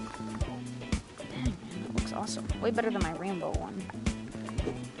 Dang, man, that looks awesome. Way better than my rainbow one.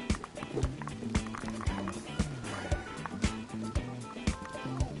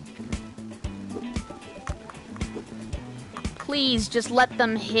 Please, just let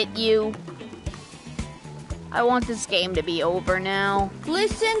them hit you. I want this game to be over now.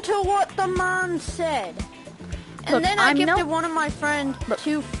 Listen to what the man said. And Look, then I gifted one of my friends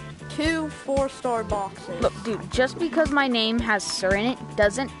two 4-star boxes. Look, dude, just because my name has Sir in it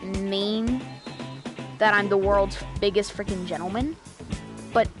doesn't mean that I'm the world's biggest freaking gentleman.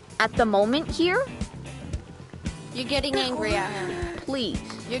 But at the moment here, You're getting angry at him. Please.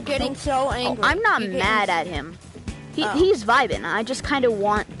 You're getting so angry. Oh, I'm not mad at him. He's vibing. I just kind of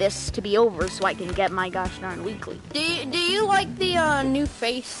want this to be over so I can get my gosh darn weekly. Do you like the new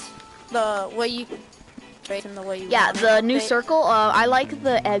face? The way you face and the way you the new circle. I like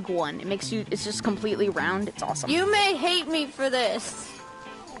the egg one. It makes you. It's just completely round. It's awesome. You may hate me for this.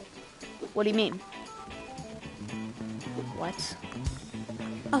 What do you mean? What?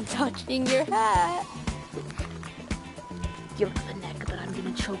 I'm touching your hat. You have a neck, but I'm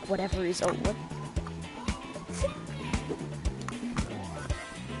gonna choke whatever is. Oh, what?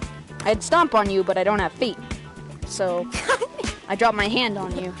 I'd stomp on you, but I don't have feet. So, I drop my hand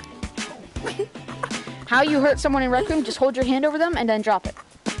on you. How you hurt someone in Rec Room, just hold your hand over them and then drop it.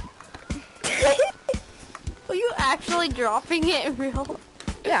 Are you actually dropping it in real?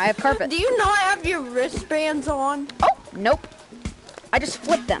 Yeah, I have carpet. Do you not have your wristbands on? Oh, nope. I just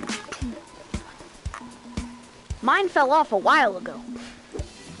flipped them. Mine fell off a while ago.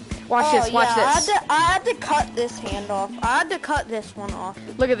 Watch this, watch this. I had to cut this hand off. I had to cut this one off.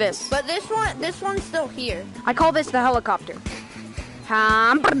 Look at this. But this one's still here. I call this the helicopter.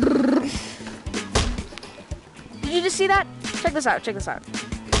 Did you just see that? Check this out, check this out.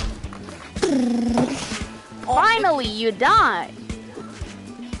 Finally, you died.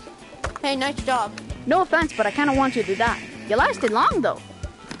 Hey, nice job. No offense, but I kind of want you to die. You lasted long, though.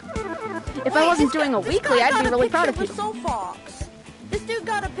 If I wasn't doing a weekly, I'd be really proud of you. This dude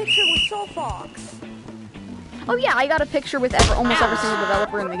got a picture with Soul Fox. Oh yeah, I got a picture with almost every single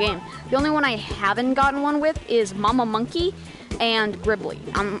developer in the game. The only one I haven't gotten one with is Mama Monkey and Gribbly.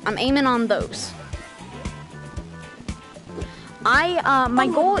 I'm aiming on those. My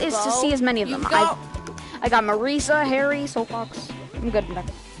goal is to see as many of them. I got Marisa, Harry, Soul Fox. I'm good enough.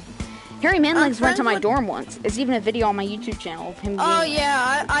 Harry Manlegs went to my dorm once. There's even a video on my YouTube channel of him. Oh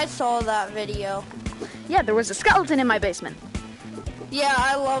yeah, I saw that video. Yeah, there was a skeleton in my basement. Yeah,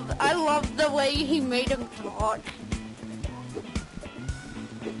 I love the way he made him talk.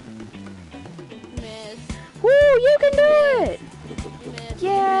 Miss. Woo, you can do it! Miss.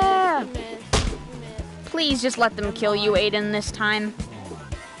 Yeah! Miss. Please just let them kill you, Aiden, this time.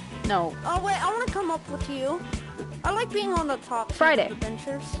 No. Oh wait, I want to come up with you. I like being on the top. Friday.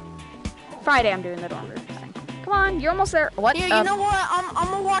 Adventures. Friday, I'm doing the dorm room thing. Come on, you're almost there. What? Here, you know what? I'm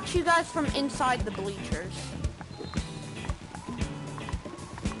gonna watch you guys from inside the bleachers.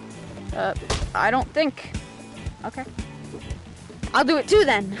 I don't think. Okay. I'll do it too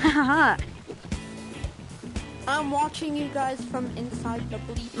then. I'm watching you guys from inside the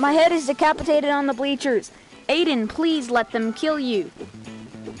bleachers. My head is decapitated on the bleachers. Aiden, please let them kill you.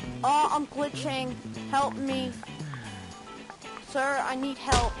 Oh, I'm glitching. Help me. Sir, I need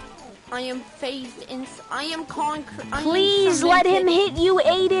help. I am phased in. I am concrete. Please let him hit you,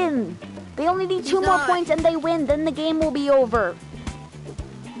 Aiden. They only need 2 more points and they win. Then the game will be over.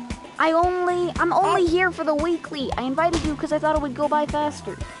 I'm only here for the weekly. I invited you because I thought it would go by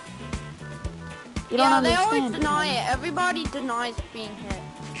faster. You don't understand. They always deny it. Everybody denies being hit.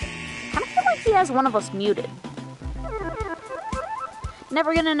 I feel like he has one of us muted.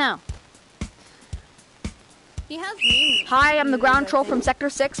 Never gonna know. He has me. Hi, I'm the ground troll from Sector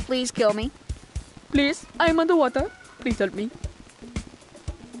 6. Please kill me. Please, I'm underwater. Please help me.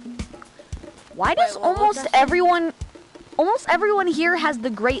 Why does almost everyone here has the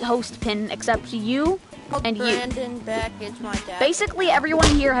great host pin except you and you? Brandon Beck is my dad. Basically, everyone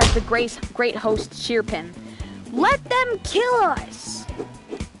here has the great host cheer pin. Let them kill us.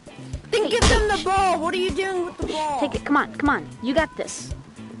 Then give them the ball. What are you doing with the ball? Take it. Come on, come on. You got this.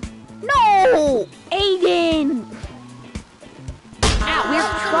 No, Aiden.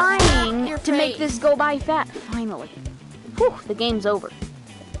 We're trying to make this go by fast. Finally. Whew, the game's over.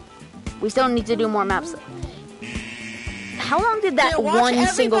 We still need to do more maps. How long did that one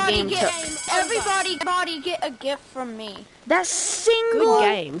single game took? Everybody get a gift from me. That single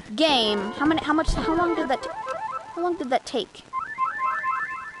game. How long did that take?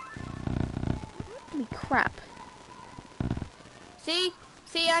 Holy crap.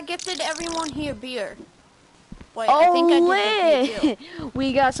 See, I gifted everyone here beer. Wait, I think I did too.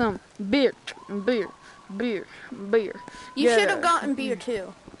 We got some beer. You should have gotten beer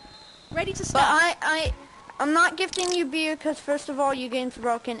too. Ready to start. But I'm not gifting you beer because first of all, your game's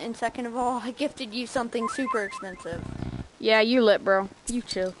broken, and second of all, I gifted you something super expensive. Yeah, you lit, bro. You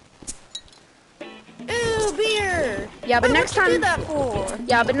chill. Ooh, beer! Yeah, but next time. What do that for?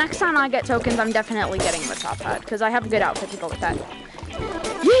 Yeah, but next time I get tokens, I'm definitely getting the top hat because I have a good outfit to go with that.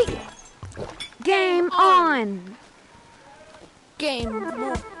 Yeet! Game on! Game.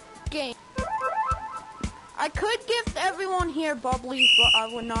 I could gift everyone here bubblies, but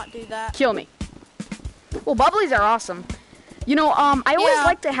I would not do that. Kill me. Well, bubblies are awesome. You know, I always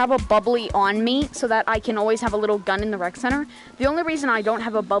like to have a bubbly on me so that I can always have a little gun in the rec center. The only reason I don't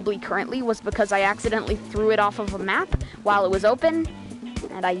have a bubbly currently was because I accidentally threw it off of a map while it was open,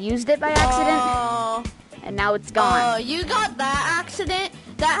 and I used it by accident, and now it's gone. You got that accident?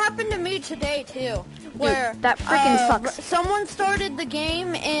 That happened to me today, too. Where dude, that freaking sucks. Someone started the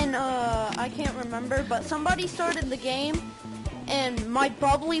game, and I can't remember, but somebody started the game, and my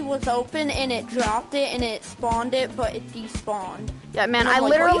bubbly was open, and it dropped it, and it spawned it, but it despawned. Yeah, man, I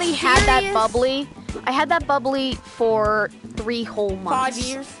literally had that bubbly. I had that bubbly for 3 whole months. 5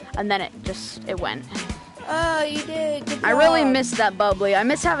 years? And then it went. Oh, you did. Good job. I really miss that bubbly. I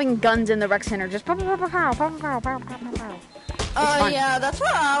miss having guns in the rec center. Just pow, pow, pow, pow, pow, pow, pow, pow, pow. Oh, yeah, that's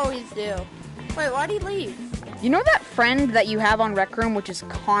what I always do. Wait, why'd he leave? You know that friend that you have on Rec Room, which is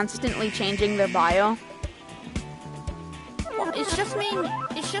constantly changing their bio? Well, it's just me,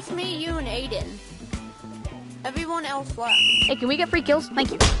 you, and Aiden. Everyone else left. Hey, can we get free kills?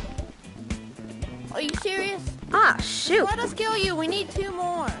 Thank you. Are you serious? Ah, shoot. Let us kill you. We need 2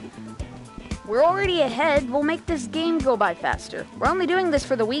 more. We're already ahead. We'll make this game go by faster. We're only doing this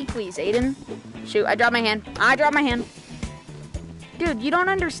for the weeklies, Aiden. Shoot, I dropped my hand. I dropped my hand. Dude, you don't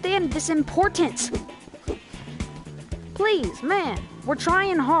understand this importance. Please, man. We're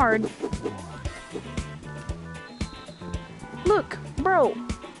trying hard. Look, bro,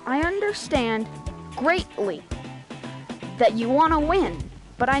 I understand greatly that you want to win,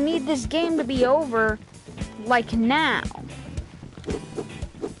 but I need this game to be over, like, now.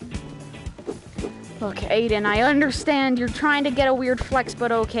 Look, Aiden, I understand you're trying to get a weird flex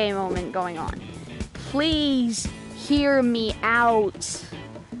but okay moment going on. Please hear me out.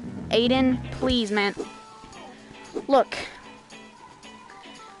 Aiden, please, man. Look.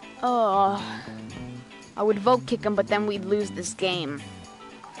 I would vote kick him, but then we'd lose this game.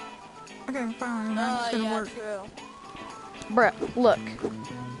 Okay, fine. That's gonna work. True. Bruh, look.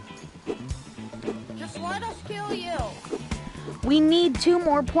 Just let us kill you. We need 2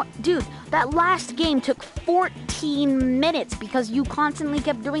 more points. Dude, that last game took 14 minutes because you constantly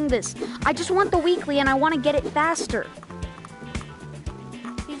kept doing this. I just want the weekly and I want to get it faster.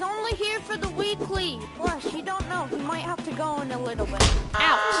 He's only here for the weekly. Plus, you don't know. He might have to go in a little bit.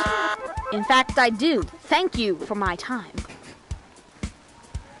 Ouch. In fact, I do. Thank you for my time.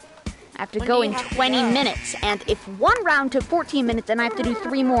 I have to go in 20 minutes. And if one round took 14 minutes and I have to do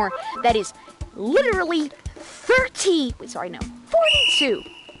 3 more, that is literally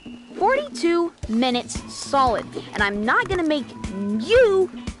 42 minutes solid. And I'm not gonna make you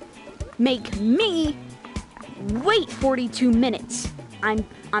make me wait 42 minutes. I'm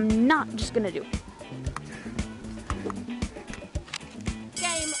not just gonna do it.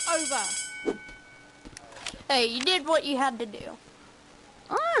 Game over. Hey, you did what you had to do.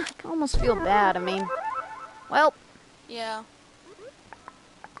 I almost feel bad. I mean, well. Yeah.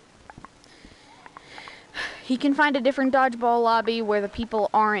 He can find a different dodgeball lobby where the people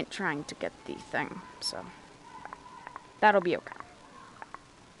aren't trying to get the thing, so that'll be okay.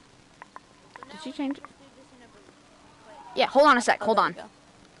 Did you change it? Yeah, hold on a sec. Hold on.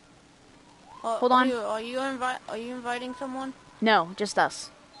 Hold on. Are you inviting someone? No, just us.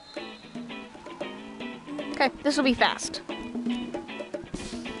 Okay, this will be fast.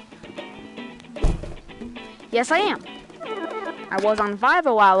 Yes, I am. I was on 5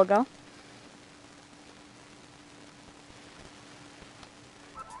 a while ago.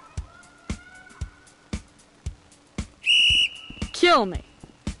 Kill me.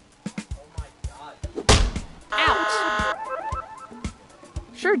 Oh my god. Ouch.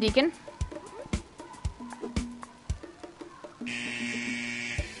 Sure, Deacon.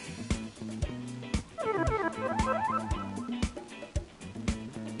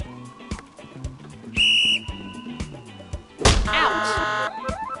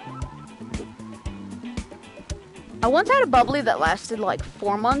 I once had a bubbly that lasted like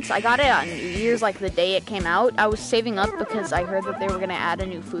 4 months. I got it on New Year's, like the day it came out. I was saving up because I heard that they were going to add a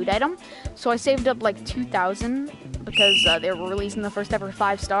new food item. So I saved up like 2,000 because they were releasing the first ever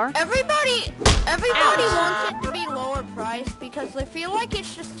 5-star. Everybody wants it to be lower price because they feel like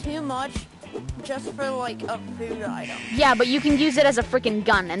it's just too much just for like a food item. Yeah, but you can use it as a freaking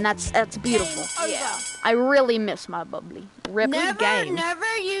gun, and that's beautiful. Yeah. I really miss my bubbly. Rip game.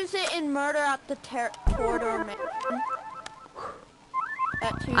 Never use it in Murder at the Corridor Mansion.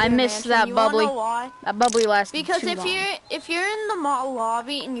 I miss that bubbly. You wanna know why? That bubbly lasted because too long. if you're in the mall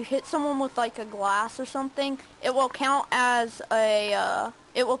lobby and you hit someone with like a glass or something, it will count as a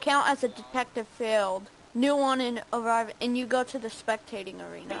detective failed. New one in arrive, and you go to the spectating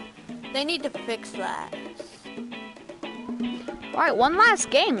arena. They need to fix that. Alright, one last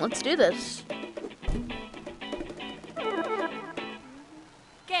game. Let's do this.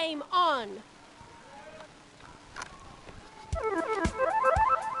 on.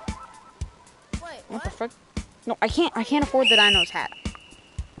 Wait, What the frick? No, I can't afford the dino's hat.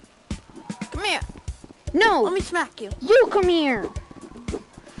 Come here. No! Let me smack you. You come here!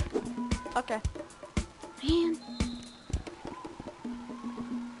 Okay. Man.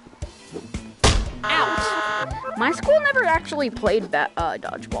 Ouch. My school never actually played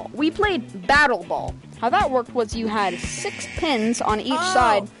dodgeball. We played battle ball. How that worked was you had 6 pins on each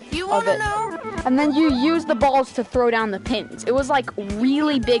side you of wanna it. know? And then you used the balls to throw down the pins. It was like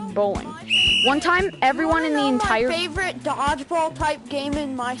really big bowling. One time, everyone in the entire... My favorite dodgeball type game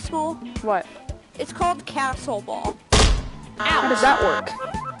in my school? What? It's called Castle Ball. How does that work?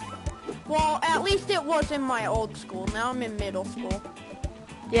 Well, at least it was in my old school. Now I'm in middle school.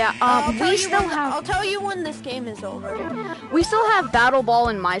 Yeah, I'll tell you when this game is over. We still have battle ball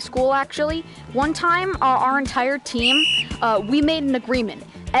in my school, actually. One time, our entire team, we made an agreement.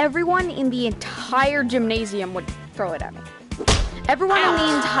 Everyone in the entire gymnasium would throw it at me. Everyone in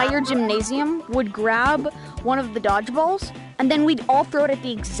the entire gymnasium would grab one of the dodgeballs, and then we'd all throw it at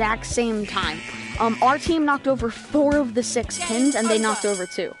the exact same time. Our team knocked over 4 of the 6 pins, and they knocked over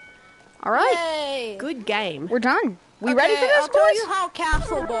 2. All right. Yay. Good game. We're done. We ready for this, I'll tell boys? you how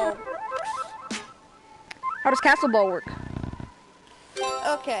Castle Ball works. How does Castle Ball work?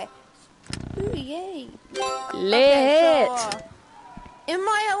 Okay. Ooh, yay. Lit. Okay, so, in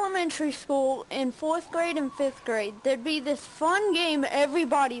my elementary school, in 4th grade and 5th grade, there'd be this fun game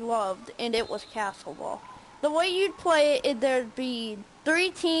everybody loved, and it was Castle Ball. The way you'd play it, there'd be 3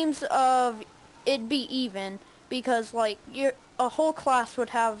 teams of, it'd be even, because like a whole class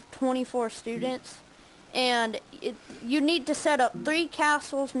would have 24 students, and you need to set up 3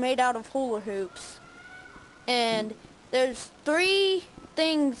 castles made out of hula hoops, and there's 3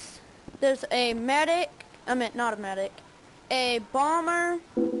 things. There's a medic, not a medic, a bomber,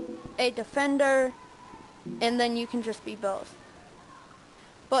 a defender, and then you can just be both.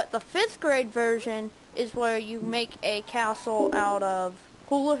 But the 5th grade version is where you make a castle out of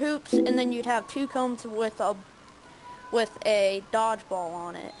hula hoops, and then you'd have 2 cones with a dodgeball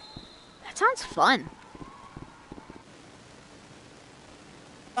on it. That sounds fun.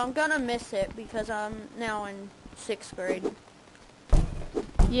 I'm gonna miss it because I'm now in 6th grade.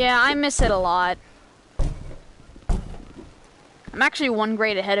 Yeah, I miss it a lot. I'm actually 1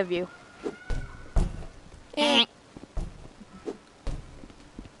 grade ahead of you.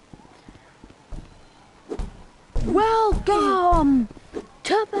 Welcome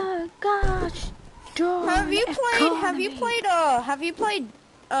to the gosh darn Have you played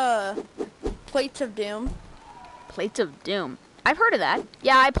Plates of Doom? Plates of Doom. I've heard of that.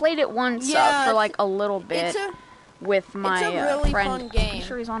 Yeah, I played it once for like a little bit with my really friend. Fun game. I'm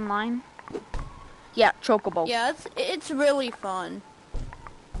sure he's online. Yeah, Chocobo. Yeah, it's really fun.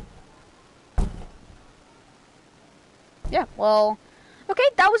 Yeah, well, okay,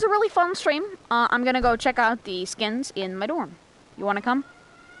 that was a really fun stream. I'm gonna go check out the skins in my dorm. You wanna come?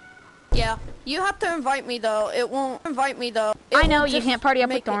 Yeah, you have to invite me though. It won't invite me though. I know, you can't party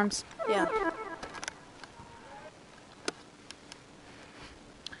up with dorms. Yeah.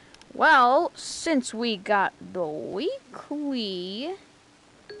 Well, since we got the weekly...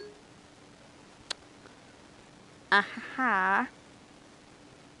 Aha.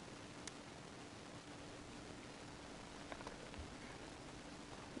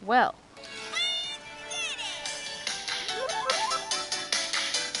 Well.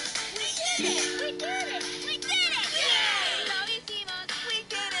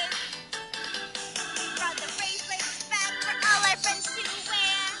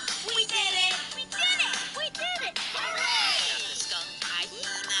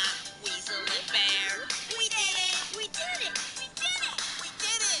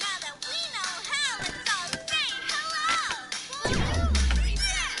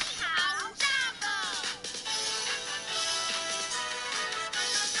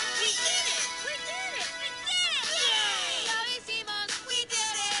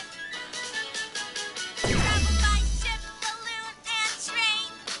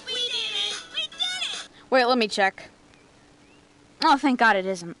 Wait, let me check. Oh, thank God it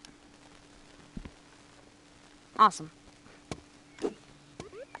isn't. Awesome.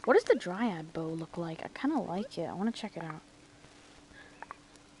 What does the Dryad bow look like? I kind of like it. I want to check it out.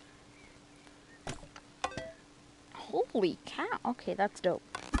 Holy cow. Okay, that's dope.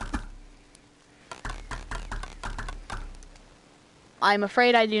 I'm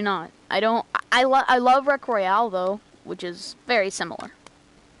afraid I do not. I love Rec Royale, though, which is very similar.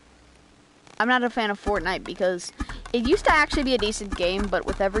 I'm not a fan of Fortnite because It used to actually be a decent game, but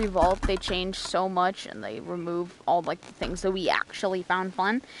with every vault, they change so much, and they remove all, like, the things that we actually found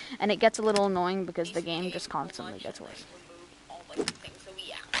fun, and it gets a little annoying because the game just constantly gets worse.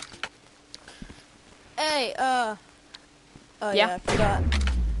 Hey, Yeah? I forgot.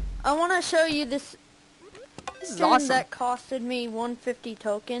 I want to show you this This is thing awesome. that costed me 150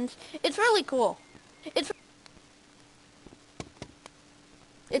 tokens. It's really cool.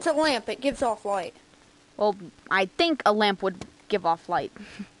 It's a lamp. It gives off light. Well, I think a lamp would give off light.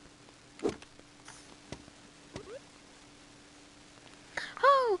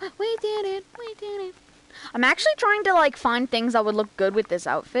 Oh, we did it. We did it. I'm actually trying to, like, find things that would look good with this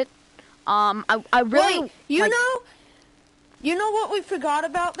outfit. I really... Wait, you know what we forgot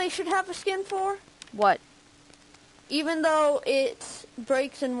about they should have a skin for? What? Even though it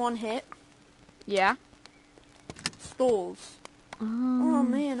breaks in one hit. Yeah? Skulls. Oh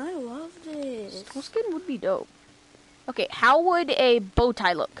man, I love this. Skull skin would be dope. Okay, how would a bow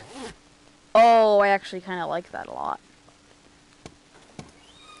tie look? Oh, I actually kind of like that a lot.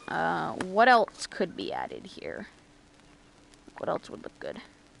 What else could be added here? What else would look good?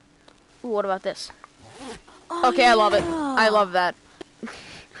 Ooh, what about this? Oh, okay, I love it. I love that.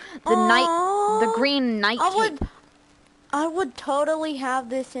 The green night cape. I would totally have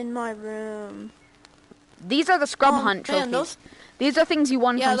this in my room. These are the scrub hunt trophies. These are things you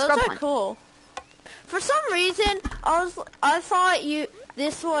won from scrub hunt. Yeah, those are cool. For some reason, I thought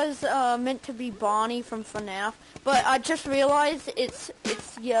this was meant to be Bonnie from FNAF, but I just realized it's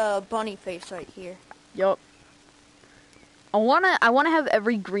bunny face right here. Yup. I wanna have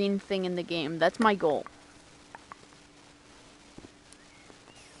every green thing in the game. That's my goal.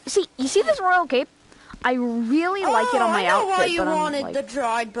 You see this royal cape? I really like it on my outfit. I know why you but wanted like, the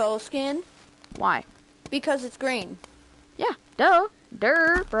dried bow skin. Why? Because it's green. Yeah, duh,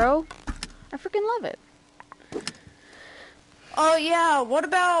 bro. I freaking love it. Oh yeah, what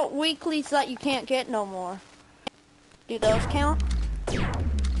about weeklies that you can't get no more? Do those count?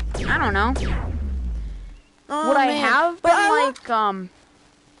 I don't know. Oh, what I man. have But been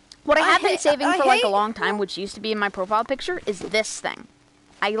what I have been saving for like a long time, well, which used to be in my profile picture, is this thing.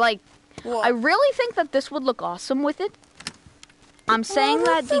 I what? I really think that this would look awesome with it. I'm saying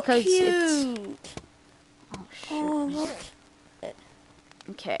that so because cute. it's... Oh, shoot. Oh,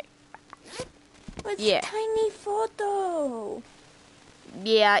 okay. it's Yeah. a tiny photo.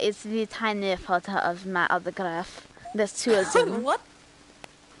 Yeah, it's the tiny photo of my autograph. There's two of them. What?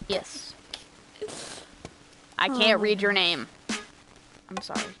 Yes. I can't read your name. I'm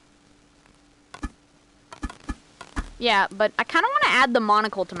sorry. Yeah, but I kind of want to add the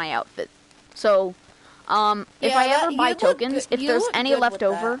monocle to my outfit. So, if I ever buy tokens, if there's any left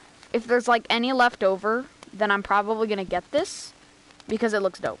over, if there's like any left over, then I'm probably gonna get this because it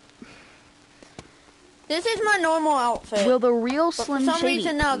looks dope. This is my normal outfit. Will the real Slim Shady? For some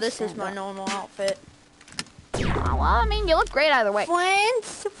reason now, this is my normal outfit. Oh, well, I mean, you look great either way.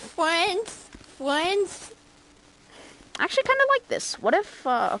 Friends. I actually kind of like this. What if?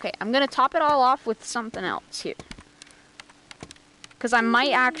 Okay, I'm gonna top it all off with something else here. Because I might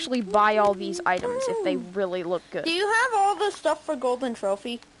actually buy all these items if they really look good. Do you have all the stuff for Golden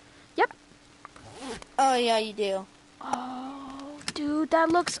Trophy? Yep. Oh, yeah, you do. Oh, dude, that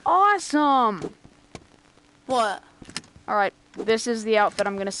looks awesome. What? Alright, this is the outfit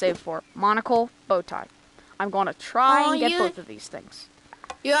I'm going to save for. Monocle, bow tie. I'm going to try and get both of these things.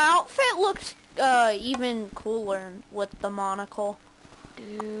 Your outfit looks even cooler with the monocle.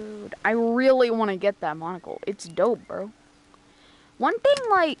 Dude, I really want to get that monocle. It's dope, bro. One thing,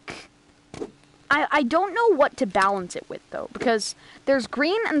 like, I don't know what to balance it with, though, because there's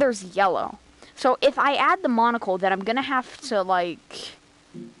green and there's yellow. So if I add the monocle, then I'm going to have to, like,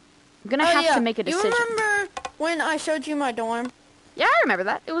 to make a decision. You remember when I showed you my dorm? Yeah, I remember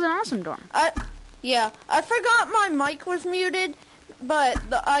that. It was an awesome dorm. Yeah, I forgot my mic was muted, but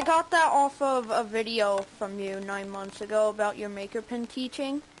I got that off of a video from you 9 months ago about your maker pen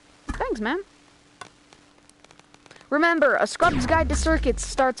teaching. Thanks, man. Remember, A Scrub's Guide to Circuits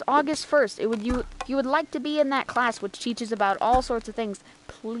starts August 1st. If you would like to be in that class, which teaches about all sorts of things,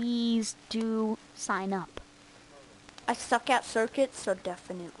 please do sign up. I suck at circuits, so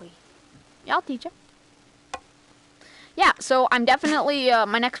definitely. Yeah, I'll teach you. Yeah, so I'm definitely,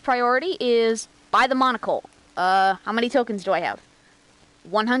 my next priority is buy the monocle. How many tokens do I have?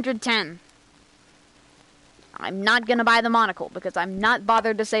 110. I'm not gonna buy the monocle because I'm not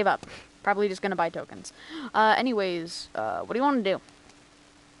bothered to save up. Probably just gonna buy tokens. Anyways, what do you want to do?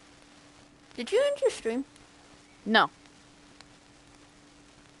 Did you end your stream? No.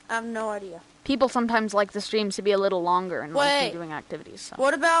 I have no idea. People sometimes like the streams to be a little longer and like doing activities. So.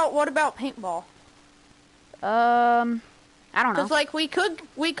 What about paintball? I don't know. Cause like we could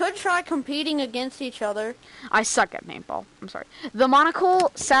try competing against each other. I suck at paintball. I'm sorry. The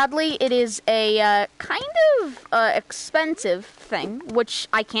monocle, sadly, it is a kind of expensive thing, which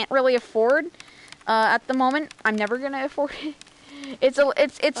I can't really afford at the moment. I'm never gonna afford it. It's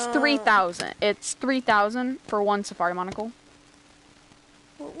 3,000. It's 3,000 for one safari monocle.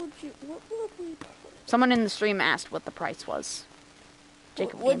 What would we? Someone in the stream asked what the price was.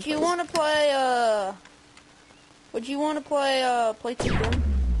 Jacob, would you want to play? Would you want to play Plates of Doom?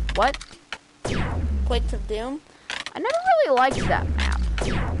 What? Plates of Doom? I never really liked that map.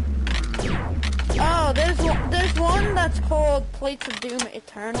 Oh, there's one that's called Plates of Doom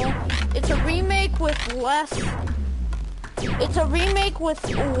Eternal. It's a remake with less. It's a remake with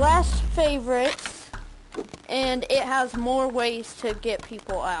less favorites, and it has more ways to get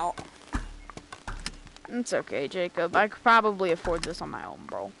people out. It's okay, Jacob. I could probably afford this on my own,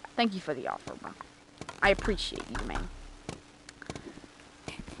 bro. Thank you for the offer, bro. I appreciate you, man.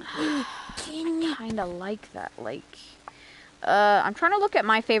 I kinda like that, like... I'm trying to look at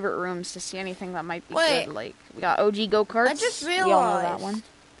my favorite rooms to see anything that might be good, like... We got OG go-karts. I just realized... We all know that one.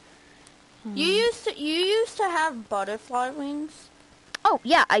 You used to have butterfly wings? Oh,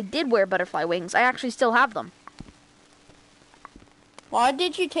 yeah, I did wear butterfly wings. I actually still have them. Why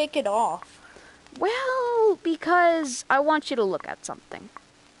did you take it off? Well, because I want you to look at something.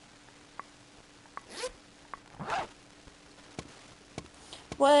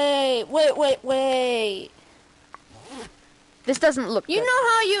 Wait. This doesn't look good. You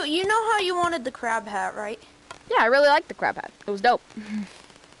know how you wanted the crab hat, right? Yeah, I really liked the crab hat. It was dope.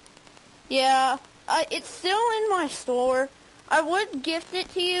 Yeah, it's still in my store. I would gift it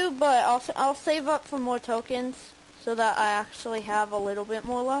to you, but I'll save up for more tokens so that I actually have a little bit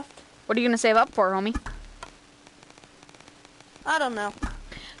more left. What are you gonna save up for, homie? I don't know.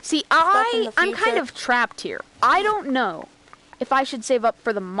 See, I'm kind of trapped here. I don't know if I should save up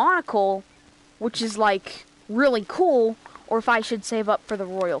for the monocle, which is like really cool, or if I should save up for the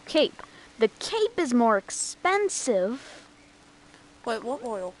royal cape. The cape is more expensive. Wait, what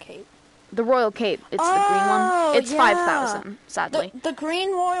royal cape? The royal cape. It's the green one. It's 5,000, sadly. The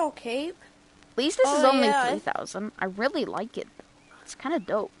green royal cape? At least this is only 3,000. I really like it. It's kind of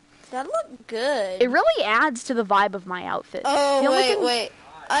dope. That looked good. It really adds to the vibe of my outfit. Oh, wait.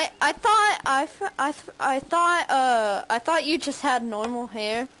 I thought you just had normal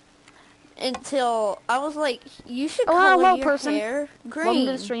hair until I was like, you should color your hair green. Welcome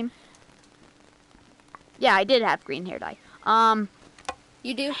to the stream. Yeah, I did have green hair dye.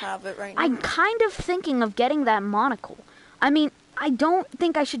 You do have it right now. I'm kind of thinking of getting that monocle. I mean, I don't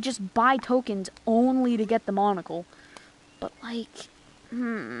think I should just buy tokens only to get the monocle. But like,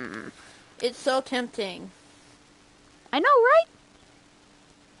 It's so tempting. I know, right?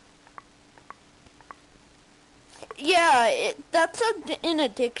 Yeah, that's an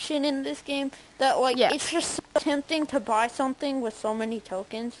addiction in this game. That like, it's just so tempting to buy something with so many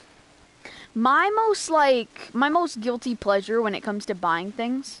tokens. My most guilty pleasure when it comes to buying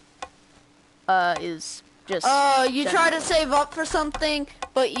things, is just... you try to save up for something,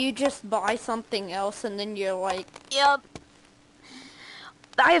 but you just buy something else, and then you're like... Yep.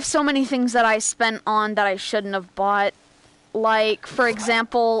 I have so many things that I spent on that I shouldn't have bought. Like, for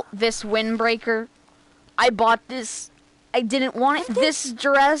example, this windbreaker. I bought this. I didn't want it. This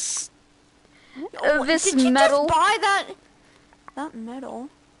dress. This did you metal. Just buy that metal?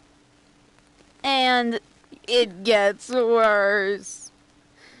 And it gets worse.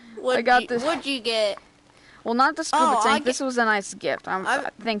 What'd you get? Well, not the scuba tank. This was a nice gift.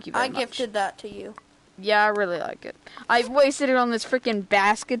 Thank you very much. I gifted that to you. Yeah, I really like it. I wasted it on this freaking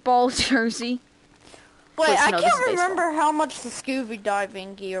basketball jersey. Wait, I can't remember how much the scuba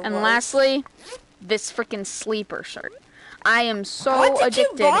diving gear was. And lastly, this freaking sleeper shirt. I am so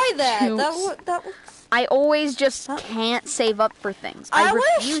addicted to... Why did you buy that? That looks... I always just can't save up for things. I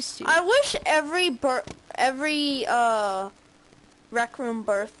refuse to. I wish every Rec Room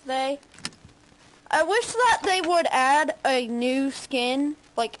birthday, I wish that they would add a new skin,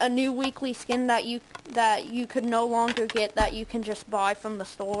 like a new weekly skin that you could no longer get, that you can just buy from the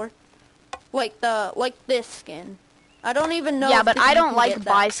store. Like this skin. I don't even know. Yeah, but I don't like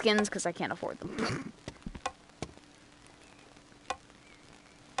buy skins because I can't afford them.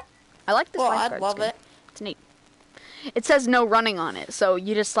 I like this lifeguard I love skin. it. It's neat. It says no running on it, so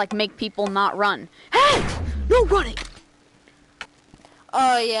you just like make people not run. Hey, no running.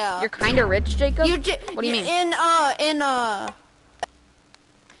 Oh yeah. You're kind of rich, Jacob. What do you mean? In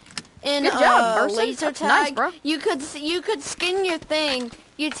Good job, laser That's tag, nice, bro. you could skin your thing,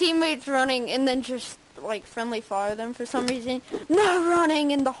 your teammates running, and then just like friendly fire them for some reason. No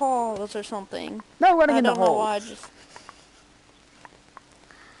running in the halls or something. No running in the halls. I don't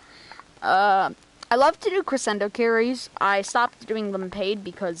know why. I love to do crescendo carries. I stopped doing them paid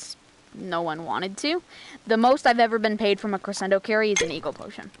because no one wanted to. The most I've ever been paid from a crescendo carry is an Eagle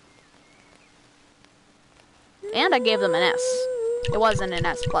Potion. And I gave them an S. It wasn't an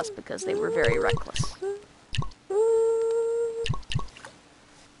S plus because they were very reckless.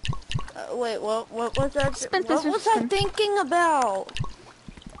 Wait, what was that? What was I thinking about?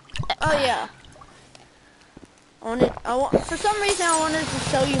 Oh yeah. For some reason I wanted to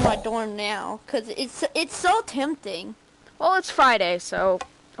show you my dorm now, cause it's so tempting. Well, it's Friday, so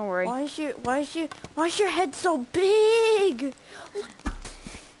don't worry. Why is your head so big?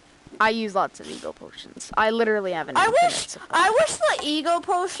 I use lots of ego potions. I literally have an infinite supply. I wish the ego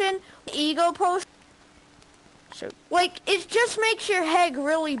potion, Shoot. like, it just makes your head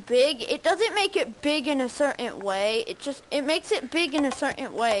really big. It doesn't make it big in a certain way. It makes it big in a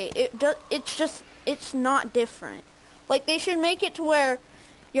certain way. It's not different. Like, they should make it to where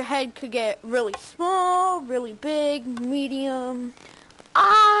your head could get really small, really big, medium.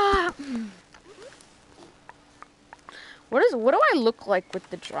 What do I look like with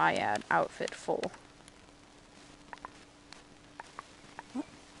the Dryad outfit full?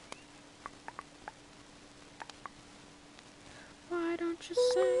 Why don't you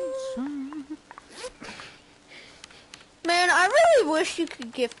say so? Man, I really wish you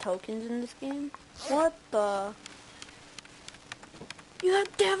could give tokens in this game. What the? You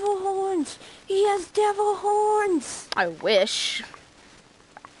have devil horns! He has devil horns! I wish.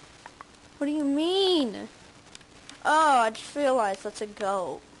 What do you mean? Oh, I just realized that's a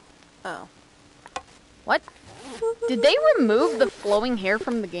goat. Oh. What? Did they remove the flowing hair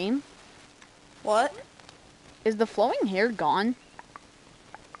from the game? What? Is the flowing hair gone?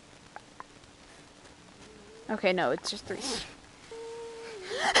 Okay, no, it's just 3.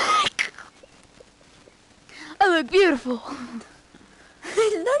 I look beautiful.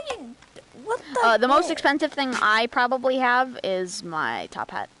 What the most expensive thing I probably have is my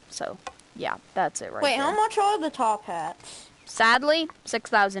top hat. So, yeah, that's it right Wait, there. how much are the top hats? Sadly,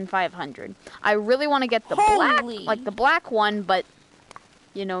 6,500. I really want to get the black one, but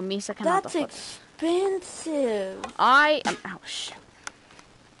you know, Misa cannot afford it. That's expensive. Ouch.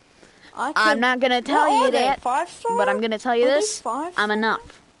 I'm not gonna tell you that, but I'm gonna tell you this. I'm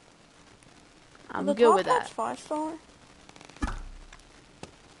enough. I'm good with that. 5-star?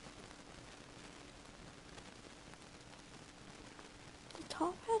 The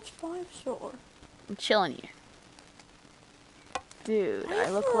top hat's 5-star. I'm chilling you. Dude, I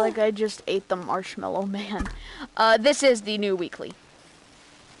look like I just ate the marshmallow man. This is the new weekly.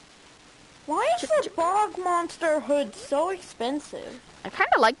 Why is the bog monster hood so expensive? I kind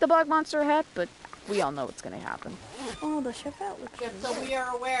of like the bog monster hat, but we all know what's gonna happen. Oh, the chef hat looks good. So we are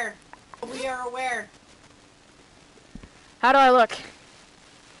aware. We are aware. How do I look?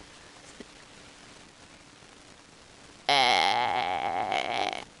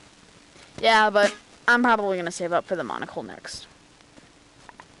 Yeah, but I'm probably gonna save up for the monocle next.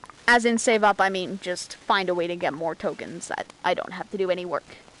 As in save up, I mean just find a way to get more tokens that I don't have to do any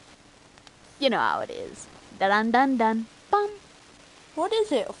work. You know how it is. Dun dun dun bum. What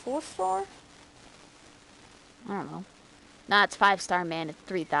is it? A 4-star? I don't know. Nah, it's 5-star, man. It's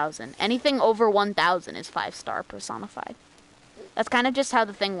 3,000. Anything over 1,000 is 5-star personified. That's kind of just how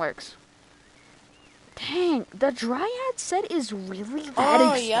the thing works. Dang, the Dryad set is really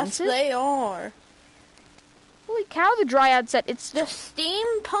that expensive? Yes, they are. Holy cow, the Dryad set, it's... The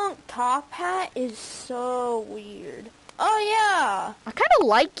steampunk top hat is so weird. Oh, yeah. I kind of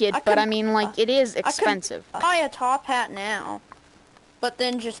like it, but I mean, like, it is expensive. I could buy a top hat now, but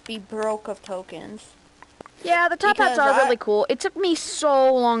then just be broke of tokens. Yeah, the top hats are really cool. It took me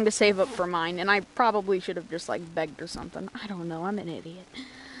so long to save up for mine, and I probably should have just, like, begged or something. I don't know, I'm an idiot.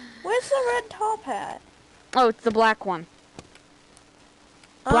 Where's the red top hat? Oh, it's the black one.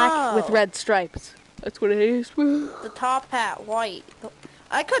 Black with red stripes. That's what it is. The top hat, white.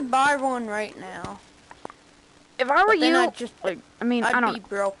 I could buy one right now. If I were you, I'd don't be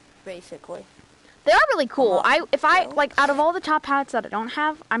broke, basically. They are really cool. Out of all the top hats that I don't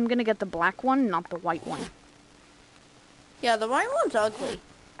have, I'm gonna get the black one, not the white one. Yeah, the white one's ugly.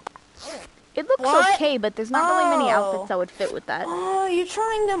 It looks okay, but there's not really many outfits that would fit with that. Oh, you're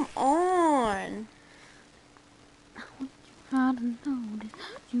trying them on. I don't know.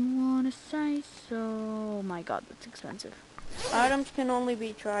 You wanna say so? Oh my god, that's expensive. Items can only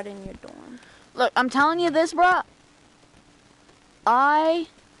be tried in your dorm. Look, I'm telling you this, bruh. I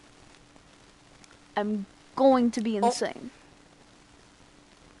am going to be insane.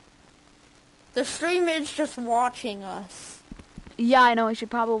 The stream is just watching us. Yeah, I know. We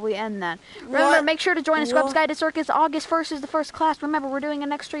should probably end that. Remember, make sure to join the Scrubs Guided Circus. August 1st is the first class. Remember, we're doing a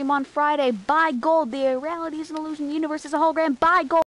next stream on Friday. Buy gold. The reality is an illusion. The universe is a hologram. Buy gold.